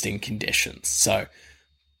pre-existing conditions. So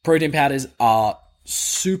protein powders are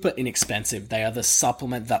super inexpensive. They are the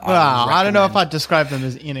supplement that I don't know if I'd describe them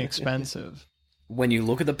as inexpensive. When you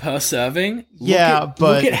look at the per serving,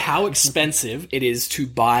 look at how expensive it is to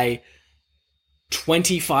buy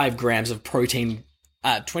 25 grams of protein.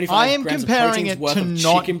 25 I am grams comparing of it worth to of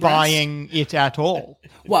not chicken breast. buying it at all.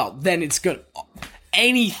 Well, then it's good.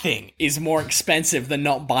 Anything is more expensive than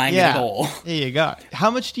not buying it at all. There you go. How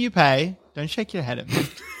much do you pay? Don't shake your head at me.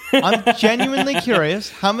 I'm genuinely curious.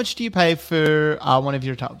 How much do you pay for one of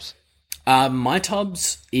your tubs? My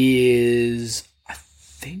tubs is, I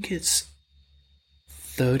think it's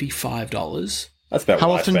 $35. That's about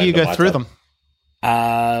How often do you go through them?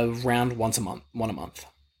 Around one a month. 1 a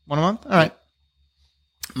month? All right.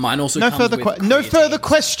 Mine also no comes further with no further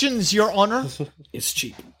questions, Your Honor. It's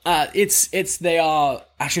cheap. They are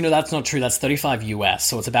actually no, that's not true. That's 35 US,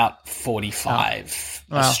 so it's about 45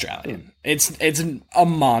 Australian. It's a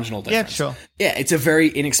marginal difference. Yeah, sure. Yeah, it's a very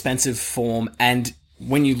inexpensive form, and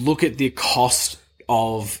when you look at the cost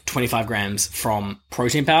of 25 grams from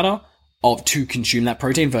protein powder to consume that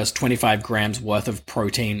protein versus 25 grams worth of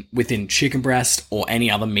protein within chicken breast or any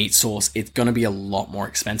other meat source, it's going to be a lot more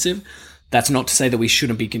expensive. That's not to say that we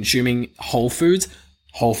shouldn't be consuming whole foods.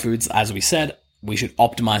 Whole foods, as we said, we should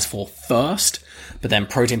optimize for first, but then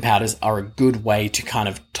protein powders are a good way to kind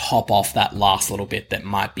of top off that last little bit that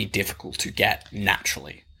might be difficult to get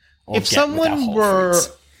naturally. If someone were,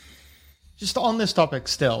 just on this topic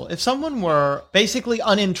still, if someone were basically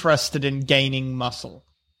uninterested in gaining muscle,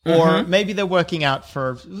 or maybe they're working out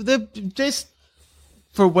for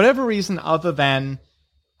whatever reason other than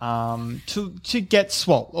to get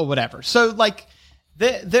swole or whatever. So like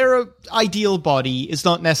their ideal body is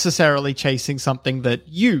not necessarily chasing something that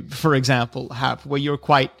you, for example, have, where you're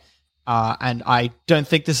quite, and I don't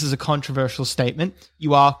think this is a controversial statement,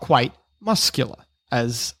 you are quite muscular,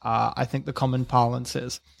 as I think the common parlance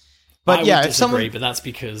is. But I would disagree, but that's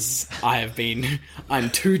because I'm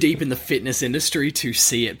too deep in the fitness industry to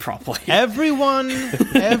see it properly. Everyone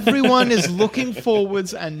is looking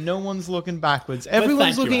forwards and no one's looking backwards.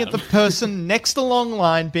 Everyone's looking at the person next along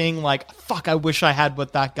line being like, fuck, I wish I had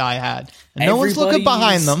what that guy had. And no one's looking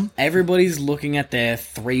behind them. Everybody's looking at their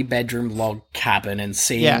 3-bedroom log cabin and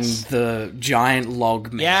seeing the giant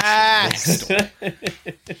log next door.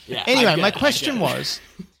 Anyway, my question was,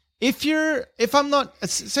 if I'm not,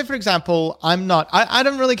 say for example, I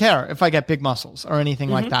don't really care if I get big muscles or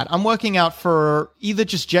anything like that. I'm working out for either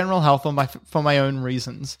just general health or for my own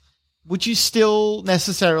reasons. Would you still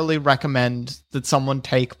necessarily recommend that someone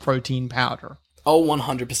take protein powder? Oh,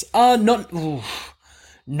 100%.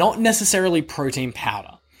 Not necessarily protein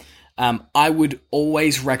powder. I would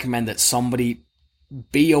always recommend that somebody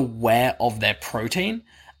be aware of their protein,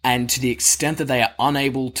 and to the extent that they are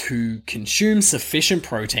unable to consume sufficient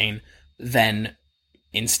protein, then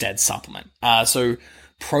instead supplement. So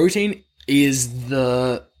protein is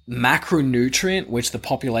the macronutrient which the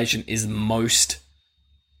population is most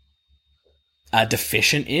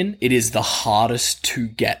deficient in. It is the hardest to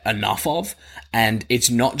get enough of, and it's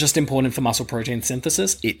not just important for muscle protein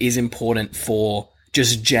synthesis, it is important for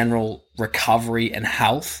just general recovery and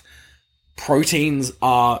health. Proteins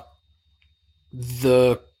are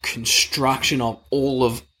the construction of all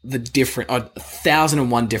of the different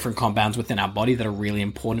 1,001 different compounds within our body that are really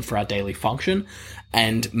important for our daily function,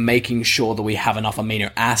 and making sure that we have enough amino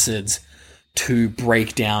acids to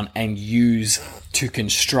break down and use to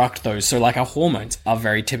construct those. So like our hormones are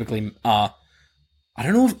very typically, I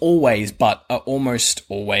don't know if always, but are almost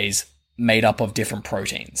always made up of different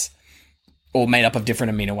proteins, or made up of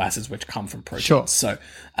different amino acids which come from proteins. Sure. So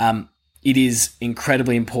it is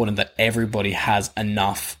incredibly important that everybody has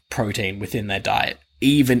enough protein within their diet,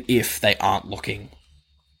 even if they aren't looking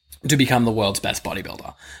to become the world's best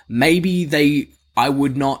bodybuilder. Maybe I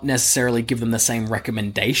would not necessarily give them the same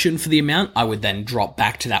recommendation for the amount. I would then drop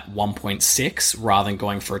back to that 1.6 rather than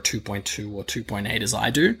going for a 2.2 or 2.8 as I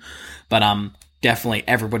do. But definitely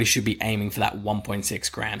everybody should be aiming for that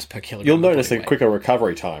 1.6 grams per kilogram. You'll notice a quicker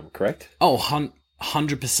recovery time, correct? Oh,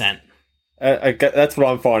 100%. That's what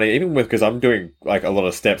I'm finding, even with, because I'm doing like a lot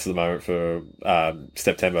of steps at the moment for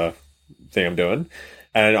September thing I'm doing.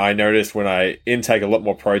 And I noticed when I intake a lot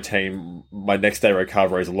more protein, my next day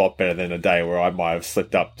recovery is a lot better than a day where I might have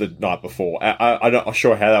slipped up the night before. I'm not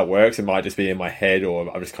sure how that works. It might just be in my head,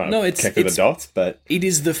 or I'm just kind of connecting the dots. But it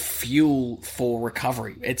is the fuel for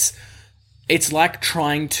recovery. It's like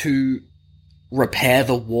trying to repair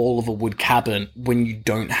the wall of a wood cabin when you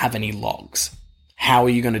don't have any logs. How are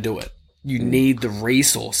you going to do it? You need the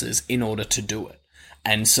resources in order to do it.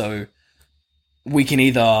 And so we can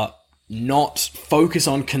either not focus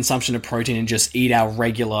on consumption of protein and just eat our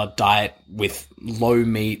regular diet with low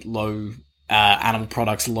meat, low animal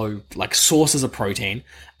products, low like sources of protein,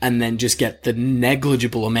 and then just get the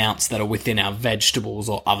negligible amounts that are within our vegetables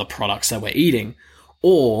or other products that we're eating.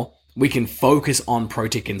 Or we can focus on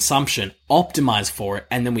protein consumption, optimize for it,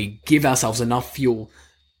 and then we give ourselves enough fuel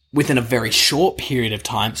within a very short period of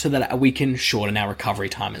time so that we can shorten our recovery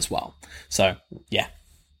time as well. So, yeah.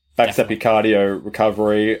 Backs up your cardio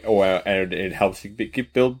recovery, and it helps you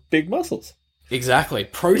build big muscles. Exactly.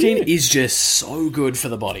 Protein is just so good for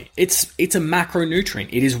the body. It's a macronutrient.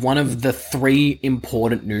 It is one of the 3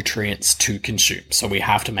 important nutrients to consume. So we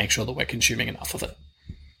have to make sure that we're consuming enough of it.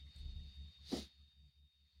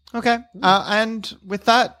 Okay. And with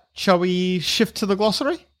that, shall we shift to the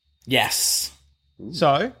glossary? Yes.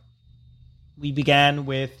 So, we began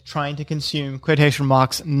with trying to consume, quotation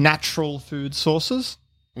marks, natural food sources.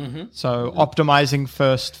 Mm-hmm. So, optimizing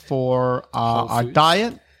first for our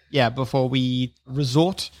diet, before we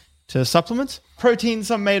resort to supplements.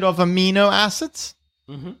 Proteins are made of amino acids.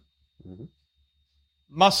 Mm-hmm. Mm-hmm.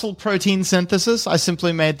 Muscle protein synthesis, I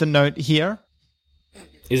simply made the note here,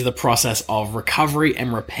 is the process of recovery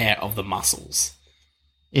and repair of the muscles.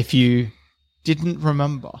 If you didn't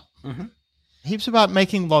remember. Mm-hmm. Heaps about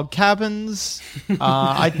making log cabins.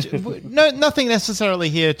 Nothing necessarily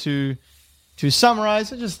here to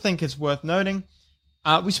summarize. I just think it's worth noting.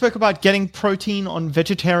 We spoke about getting protein on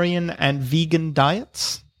vegetarian and vegan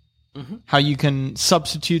diets. Mm-hmm. How you can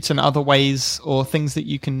substitutes and other ways or things that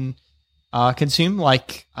you can consume,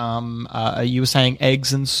 like you were saying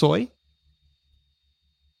eggs and soy.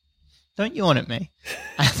 Don't yawn at me.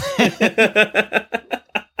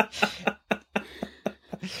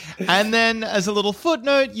 And then, as a little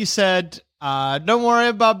footnote, you said, don't worry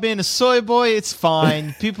about being a soy boy. It's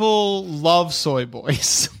fine. People love soy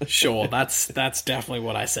boys. Sure, that's definitely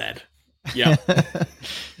what I said. Yeah.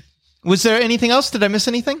 Was there anything else? Did I miss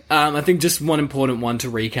anything? I think just one important one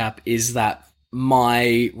to recap is that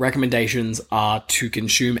my recommendations are to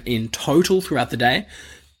consume in total throughout the day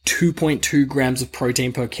 2.2 grams of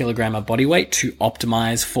protein per kilogram of body weight to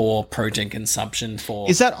optimize for protein consumption for...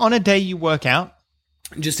 Is that on a day you work out?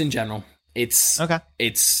 Just in general. It's okay.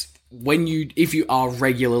 It's if you are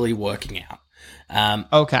regularly working out.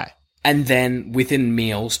 Okay. And then within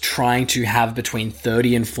meals, trying to have between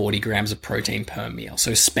 30 and 40 grams of protein per meal.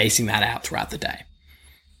 So spacing that out throughout the day.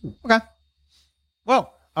 Okay.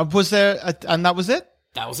 Well, was there... and that was it?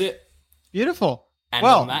 That was it. Beautiful. And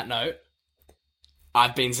on that note,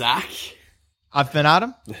 I've been Zach. I've been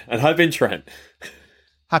Adam. And I've been Trent.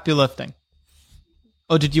 Happy lifting.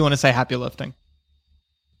 Or did you want to say happy lifting?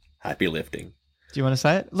 Happy lifting. Do you want to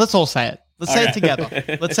say it? Let's all say it. Let's say it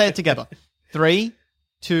together. Let's say it together. 3,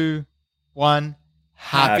 2, 1.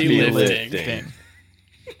 Happy lifting.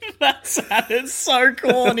 That sounded so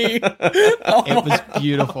corny. It was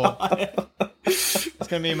beautiful. It's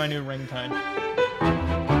going to be my new ringtone.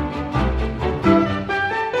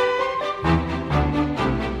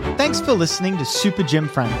 Thanks for listening to Super Gym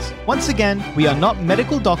Friends. Once again, we are not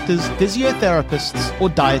medical doctors, physiotherapists, or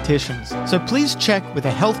dietitians, so please check with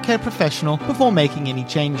a healthcare professional before making any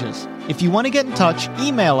changes. If you want to get in touch,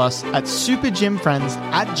 email us at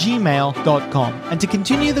supergymfriends@gmail.com. And to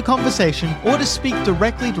continue the conversation or to speak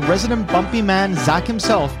directly to resident bumpy man Zach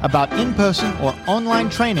himself about in-person or online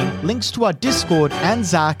training, links to our Discord and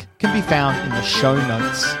Zach can be found in the show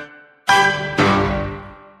notes.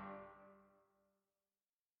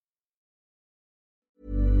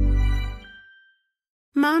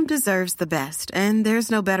 Mom deserves the best, and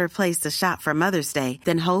there's no better place to shop for Mother's Day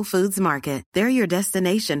than Whole Foods Market. They're your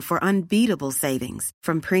destination for unbeatable savings,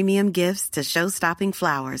 from premium gifts to show-stopping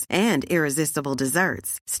flowers and irresistible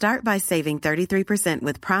desserts. Start by saving 33%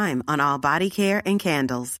 with Prime on all body care and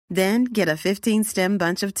candles. Then get a 15-stem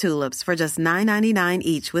bunch of tulips for just $9.99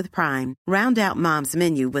 each with Prime. Round out Mom's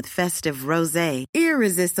menu with festive rosé,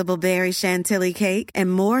 irresistible berry chantilly cake,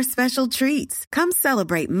 and more special treats. Come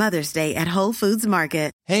celebrate Mother's Day at Whole Foods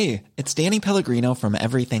Market. Hey, it's Danny Pellegrino from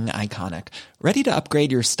Everything Iconic. Ready to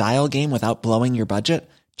upgrade your style game without blowing your budget?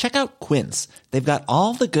 Check out Quince. They've got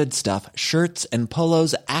all the good stuff, shirts and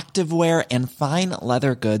polos, activewear, and fine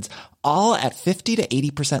leather goods, all at 50 to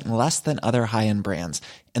 80% less than other high-end brands.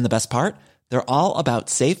 And the best part? They're all about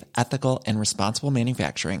safe, ethical, and responsible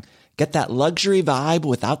manufacturing. Get that luxury vibe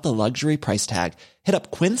without the luxury price tag. Hit up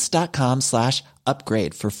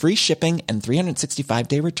quince.com/upgrade for free shipping and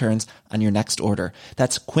 365-day returns on your next order.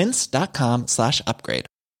 That's quince.com/upgrade.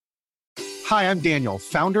 Hi, I'm Daniel,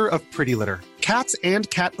 founder of Pretty Litter. Cats and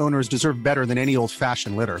cat owners deserve better than any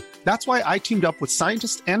old-fashioned litter. That's why I teamed up with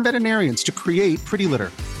scientists and veterinarians to create Pretty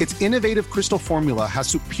Litter. Its innovative crystal formula has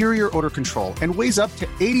superior odor control and weighs up to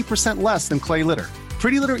 80% less than clay litter.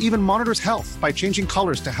 Pretty Litter even monitors health by changing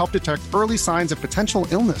colors to help detect early signs of potential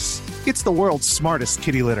illness. It's the world's smartest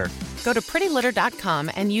kitty litter. Go to prettylitter.com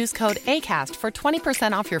and use code ACAST for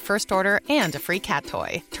 20% off your first order and a free cat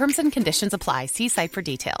toy. Terms and conditions apply. See site for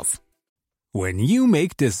details. When you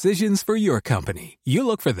make decisions for your company, you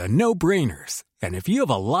look for the no-brainers. And if you have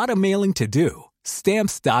a lot of mailing to do,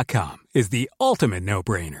 Stamps.com is the ultimate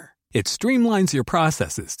no-brainer. It streamlines your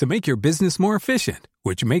processes to make your business more efficient,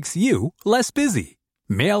 which makes you less busy.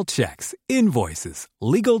 Mail checks, invoices,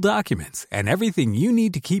 legal documents, and everything you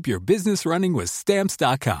need to keep your business running with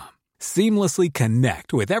Stamps.com. Seamlessly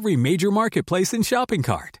connect with every major marketplace and shopping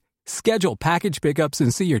cart. Schedule package pickups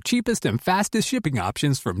and see your cheapest and fastest shipping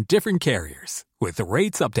options from different carriers, with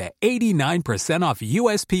rates up to 89% off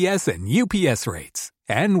USPS and UPS rates.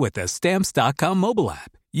 And with the Stamps.com mobile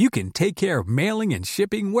app, you can take care of mailing and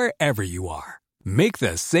shipping wherever you are. Make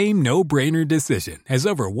the same no-brainer decision as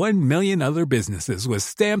over 1 million other businesses with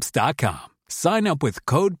Stamps.com. Sign up with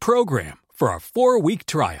code PROGRAM for a 4-week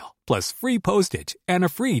trial, plus free postage and a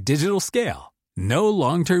free digital scale. No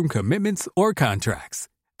long-term commitments or contracts.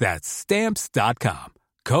 That's Stamps.com.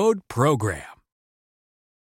 Code PROGRAM.